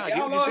 No, I get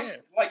what you're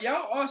saying. Like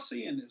y'all are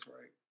seeing this,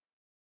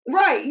 right?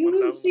 right? You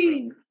 1000%.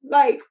 see,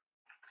 like,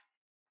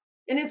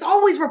 and it's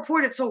always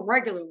reported so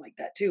regular like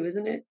that too,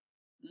 isn't it?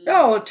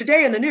 Oh,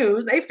 today in the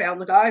news, they found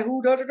the guy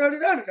who da da da da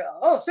da da.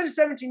 Oh, since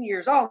 17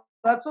 years. Oh,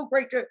 that's so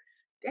great to.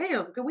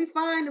 Damn, can we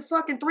find the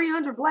fucking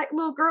 300 black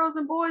little girls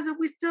and boys that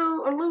we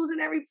still are losing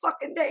every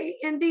fucking day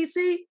in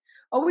DC?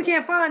 Oh, we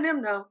can't find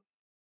them now.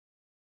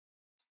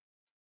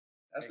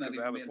 That's not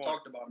even being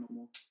talked about no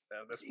more.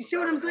 You see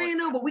what I'm saying?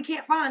 No, but we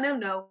can't find them.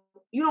 No,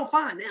 you don't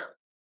find them.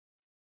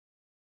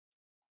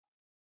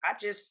 I'm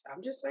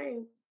just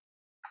saying.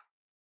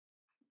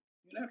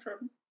 You're not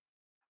tripping.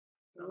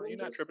 No, you're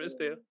not tripping. It's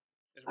there.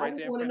 It's I right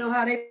just there. want to know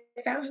how they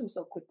found him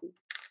so quickly.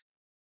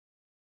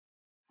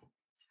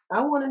 I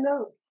want to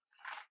know.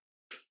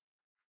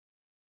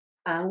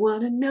 I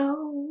want to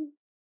know.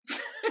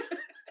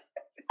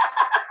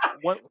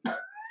 One,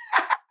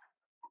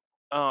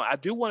 I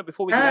do want to,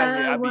 before we get out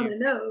of here, I want to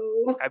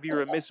know. I'd be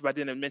remiss if I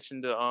didn't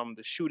mention the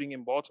shooting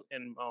in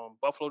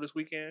Buffalo this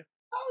weekend.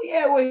 Oh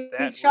yeah, where he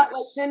That shot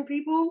was- like 10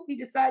 people. He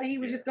decided he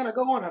was just gonna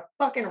go on a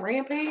fucking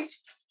rampage.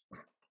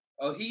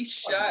 Oh, he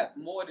shot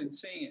more than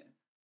 10.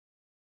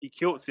 He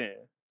killed 10.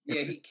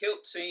 Yeah, he killed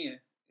 10. It's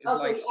Oh,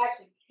 like so he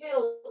actually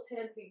killed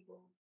 10 people.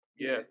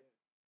 Yeah.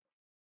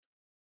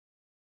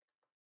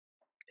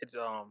 It's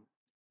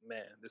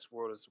man, this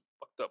world is a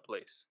fucked up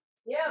place.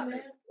 Yeah,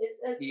 man.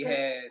 It's he it's-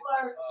 had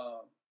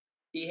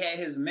he had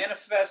his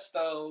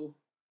manifesto.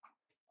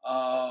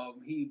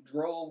 He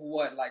drove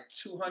like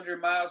 200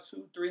 miles,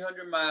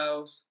 300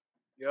 miles.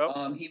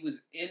 Yep. He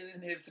was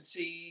in his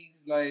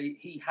fatigues, like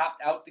he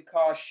hopped out the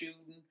car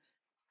shooting.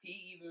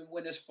 He even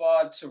went as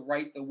far to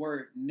write the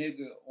word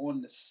nigga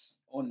on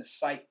the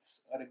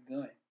sights of the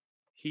gun.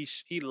 He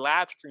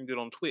live streamed it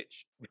on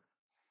Twitch.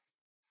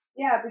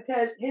 Yeah,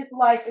 because his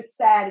life is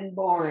sad and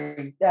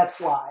boring. That's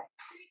why.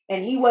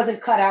 And he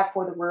wasn't cut out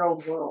for the real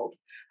world.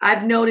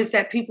 I've noticed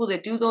that people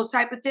that do those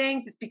type of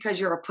things, it's because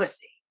you're a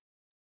pussy.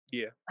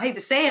 Yeah. I hate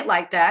to say it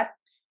like that,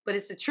 but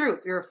it's the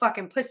truth. You're a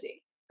fucking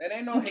pussy. That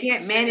ain't no You hate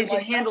can't to say it manage like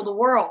and handle that. the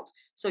world.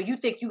 So you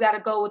think you got to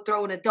go and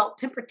throw an adult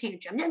temper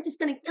tantrum. I'm just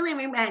going to kill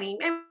everybody.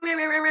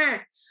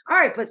 All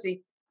right,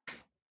 pussy.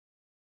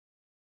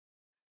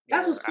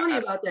 That's what's funny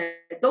about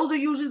that. Those are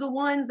usually the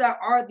ones that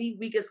are the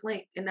weakest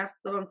link, and that's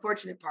the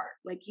unfortunate part.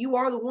 Like you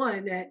are the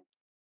one that,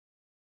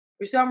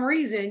 for some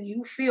reason,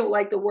 you feel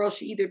like the world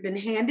should either been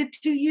handed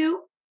to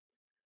you,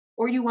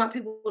 or you want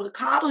people to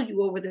coddle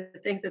you over the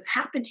things that's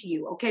happened to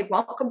you. Okay,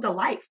 welcome to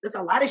life. There's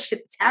a lot of shit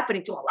that's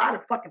happening to a lot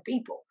of fucking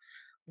people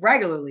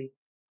regularly.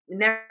 And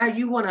now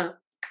you want to.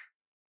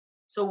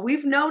 So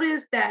we've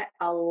noticed that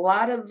a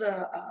lot of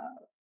the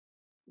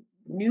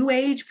new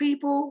age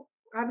people,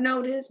 I've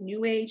noticed,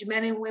 new age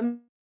men and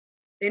women,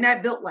 they're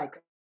not built like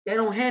us. They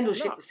don't handle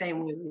shit the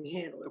same way we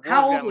handle it.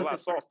 How old was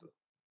this person?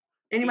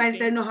 Anybody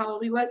say know how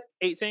old he was?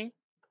 18.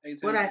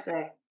 What'd I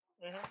say?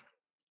 Mm-hmm.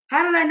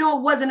 How did I know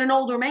it wasn't an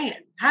older man?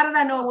 How did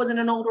I know it wasn't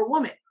an older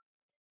woman?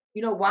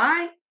 You know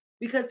why?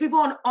 Because people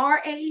on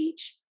our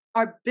age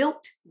are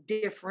built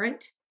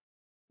different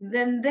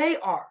than they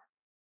are.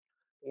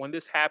 When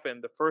this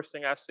happened, the first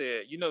thing I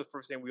said, you know, the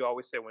first thing we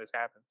always say when this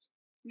happens.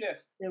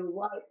 Yes. They were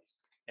white.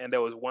 And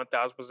there was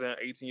 1,000%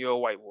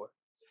 18-year-old white boy.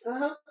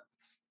 Uh-huh.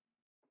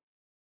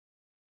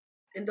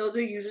 And those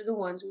are usually the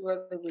ones who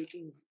are the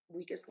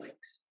weakest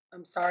links.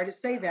 I'm sorry to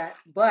say that,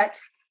 but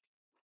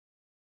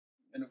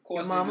and of course,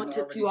 your mama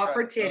took you off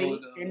her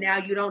titty, and now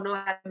you don't know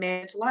how to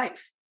manage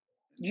life.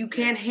 You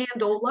can't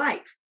handle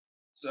life.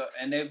 So,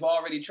 and they've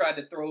already tried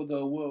to throw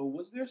the, well,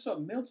 was there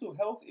some mental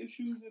health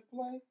issues at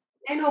play?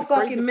 Ain't no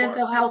fucking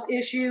mental health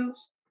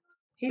issues.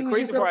 He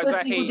was just a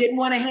pussy who didn't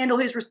want to handle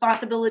his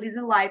responsibilities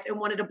in life and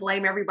wanted to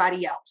blame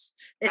everybody else.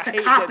 It's a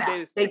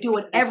cop-out. They do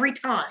it every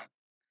time.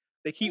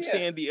 They keep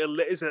saying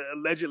it's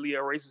allegedly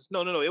a racist.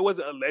 No, it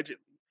wasn't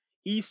allegedly.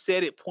 He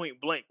said it point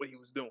blank what he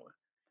was doing.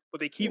 But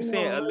they keep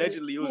saying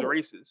allegedly it was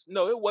racist.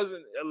 No, it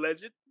wasn't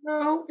alleged.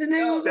 No, the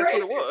nigga was that's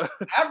racist. What it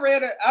was. I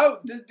read it.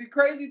 The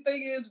crazy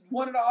thing is,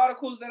 one of the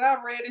articles that I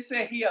read, it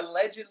said he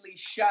allegedly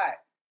shot.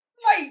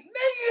 Like,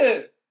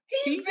 nigga,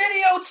 he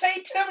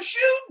videotaped him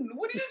shooting.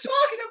 What are you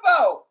talking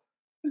about?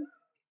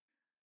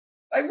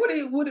 Like, what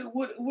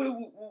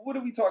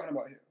are we talking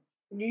about here?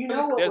 You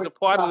know what there's a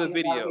part of the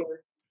video.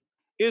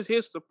 Here's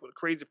the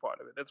crazy part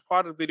of it. That's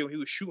part of the video. He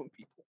was shooting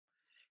people.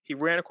 He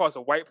ran across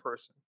a white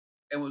person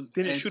and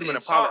didn't shoot him and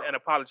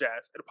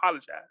apologized. It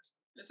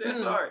said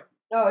sorry.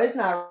 No, it's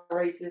not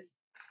racist.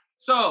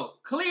 So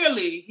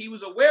clearly, he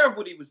was aware of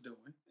what he was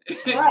doing.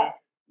 Right.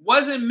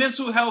 Wasn't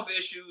mental health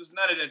issues.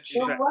 None of that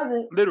shit. It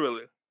wasn't.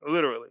 Literally.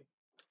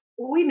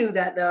 We knew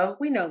that though.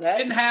 We know that.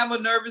 Didn't have a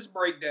nervous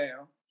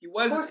breakdown. He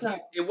wasn't.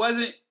 It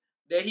wasn't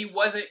that he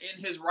wasn't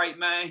in his right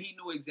mind. He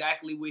knew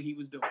exactly what he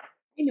was doing.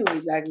 He knew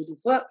exactly the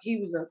fuck he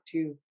was up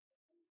to.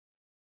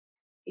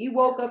 He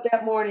woke up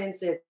that morning and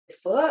said,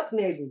 "Fuck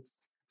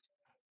niggas."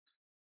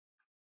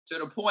 To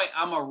the point,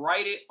 I'm going to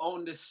write it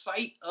on the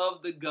sight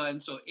of the gun.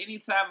 So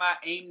anytime I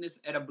aim this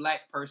at a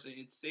black person,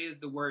 it says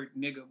the word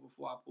nigga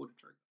before I pull the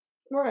trigger.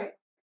 Right.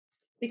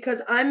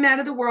 Because I'm mad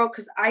at the world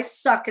because I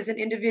suck as an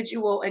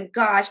individual. And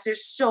gosh,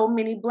 there's so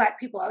many black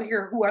people out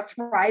here who are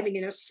thriving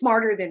and are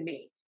smarter than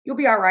me. You'll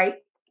be all right.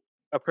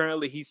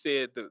 Apparently, he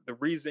said the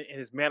reason in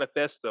his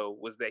manifesto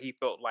was that he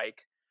felt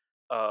like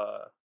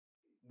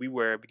we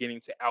were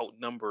beginning to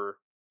outnumber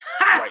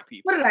white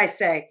people. What did I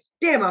say?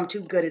 Damn, I'm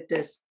too good at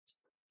this.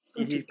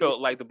 He felt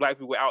like the black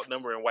people were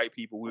outnumbering white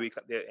people, and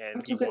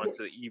he wanted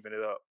to even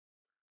it up.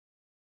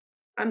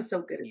 I'm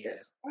so good at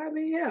this. I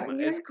mean, yeah.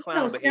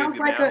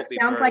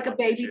 Sounds like a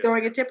baby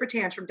throwing a temper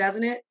tantrum,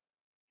 doesn't it?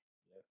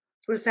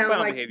 That's what it sounds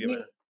like to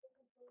me.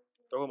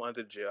 Throw him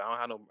under the jail.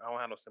 I don't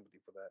have no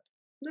sympathy for that.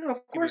 No,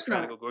 of course not.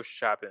 Trying to go grocery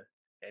shopping,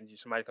 and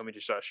somebody come and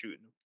just start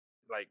shooting him,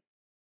 like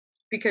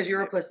because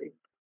you're a pussy.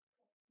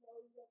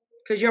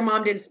 Because your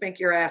mom didn't spank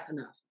your ass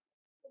enough.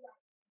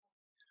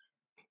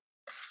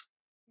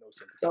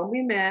 Don't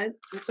be mad.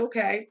 It's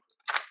okay.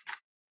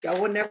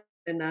 Y'all were never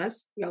than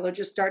us. Y'all are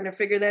just starting to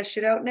figure that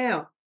shit out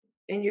now.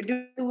 And you're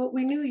doing what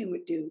we knew you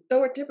would do.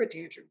 Throw a temper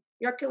tantrum.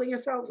 Y'all killing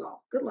yourselves off.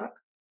 Good luck.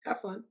 Have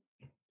fun.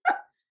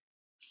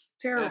 It's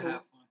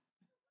terrible.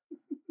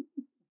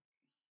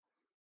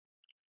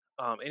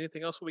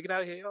 Anything else before we get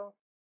out of here, y'all?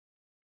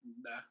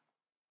 Nah.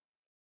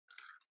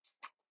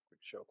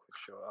 Quick show.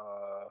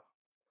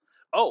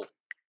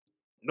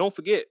 Don't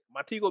forget,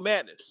 Montego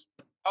Madness.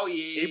 Oh,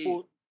 yeah.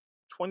 April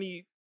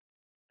 25th.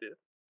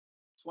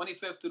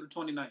 25th through the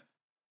 29th.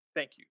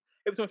 Thank you.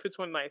 April 25th,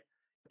 29th.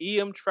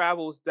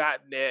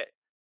 emtravels.net.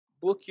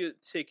 Book your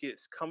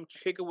tickets. Come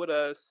kick it with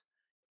us.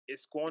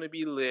 It's going to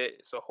be lit.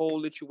 It's a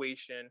whole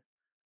situation.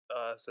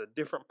 It's a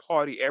different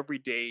party every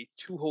day.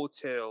 2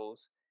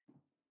 hotels.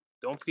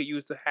 Don't forget,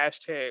 use the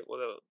hashtag or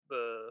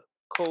the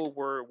code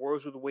word,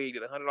 words with the way,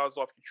 get $100 off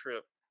your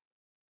trip.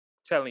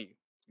 I'm telling you,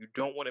 you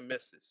don't want to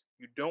miss this.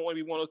 You don't want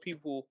to be one of those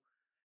people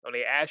when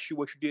they ask you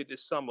what you did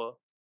this summer,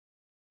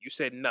 you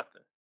said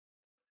nothing.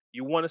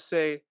 You want to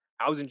say,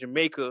 I was in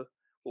Jamaica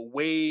with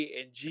Wade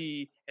and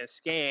G and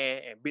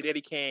Scan and Big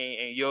Eddie Kane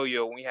and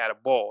Yo-Yo when we had a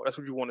ball. That's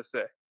what you want to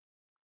say.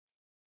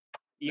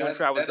 That is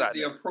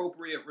the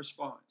appropriate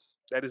response.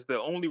 That is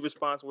the only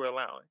response we're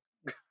allowing.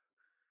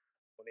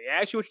 When they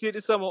ask you what you did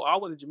this summer, I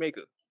went to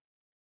Jamaica.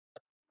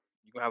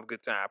 You're going to have a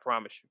good time, I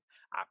promise you.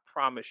 I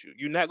promise you,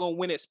 you're not gonna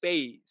win at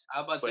spades.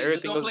 I was about to but say,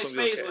 just everything don't else play is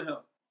gonna be spades okay. with him.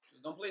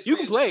 Just don't play spades You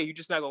can with play, him. you're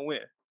just not gonna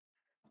win.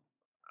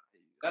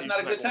 That's You're not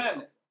a just good gonna time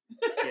win.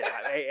 then.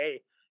 Yeah,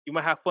 hey, you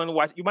might have fun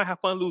watch. You might have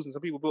fun losing.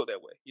 Some people built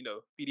that way.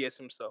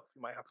 BDSM stuff.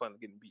 You might have fun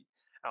getting beat.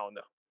 I don't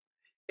know.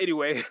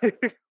 Anyway,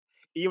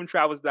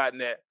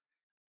 emtravels.net.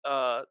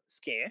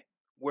 Scan.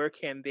 Where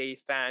can they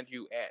find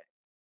you at?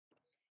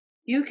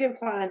 You can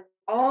find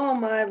all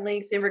my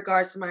links in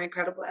regards to my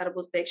incredible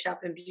edibles bake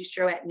shop and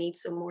bistro at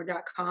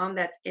needsomemore.com.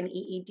 That's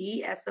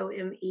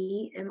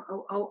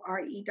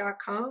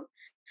needsomemore.com.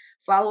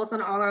 Follow us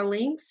on all our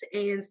links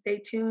and stay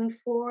tuned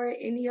for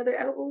any other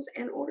edibles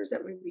and orders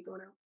that may be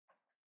going out.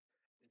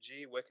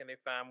 G, where can they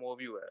find more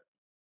of you at?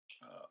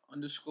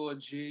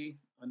 _G_LI,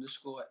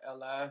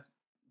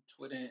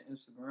 Twitter and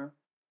Instagram.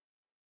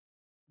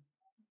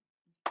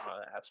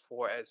 As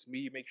far as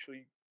me, make sure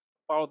you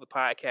follow the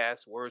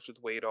podcast, Words with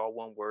Wade, all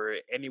one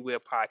word, anywhere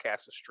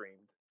podcasts are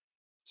streamed.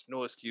 It's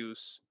no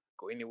excuse.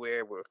 Go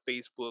anywhere. We're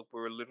Facebook.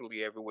 We're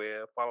literally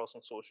everywhere. Follow us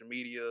on social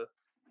media,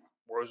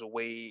 Words with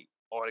Wade,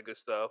 all the good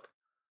stuff.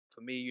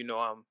 For me,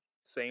 I'm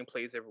same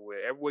place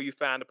everywhere. Everywhere you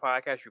find the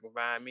podcast, you can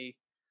find me.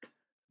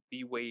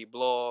 B Wade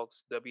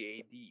Blogs,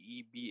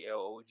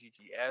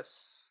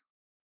 WADEBLOGGS.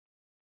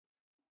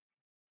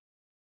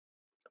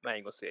 I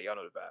ain't gonna say it. Y'all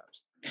know the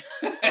vibes.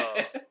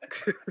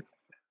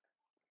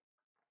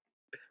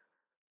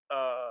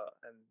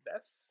 And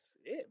that's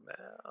it, man.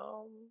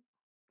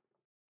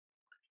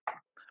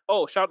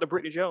 Shout out to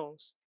Brittany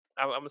Jones.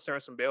 I'm gonna send her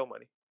some bail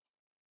money.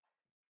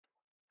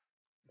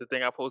 The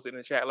thing I posted in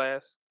the chat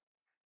last.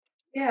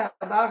 Yeah,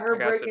 about her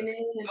breaking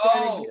in and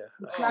trying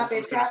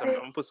to chop it. I'm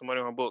gonna put some money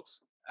on her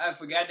books. I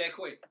forgot that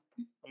quick.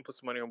 I'm gonna put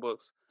some money on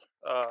books.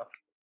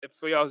 If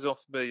for y'all who's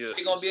not familiar,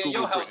 she gonna be in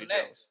your house Brittany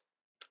next. Jones.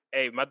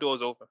 Hey, my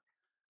door's open.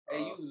 Hey,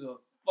 you was a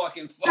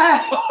fucking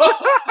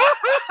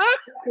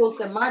School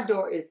said my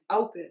door is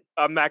open.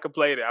 I'm not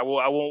complaining. I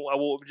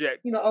won't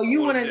object.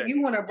 You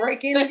wanna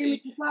break in and give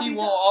me some sloppy? He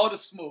want all the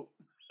smoke.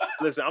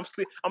 Listen, I'm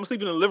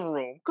sleeping in the living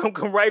room.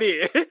 Come right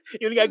here.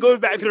 You only gotta go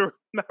back to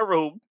my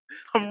room.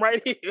 I'm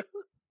right here.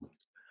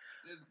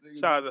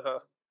 Shout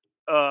out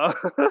to her.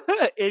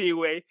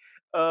 Anyway,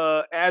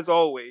 as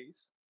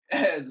always,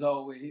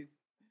 you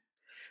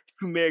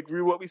may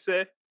agree with what we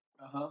said.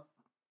 Uh-huh.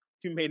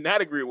 You may not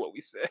agree with what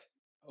we said.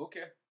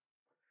 Okay.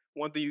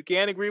 One thing you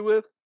can agree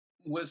with.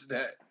 What's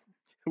that?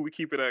 We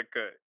keep it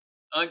uncut.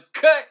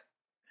 Uncut.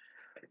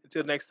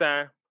 Until next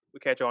time, we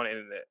catch you on the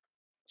internet.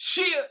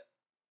 Cheer.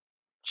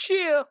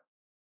 Cheer.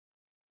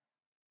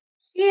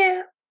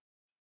 Yeah.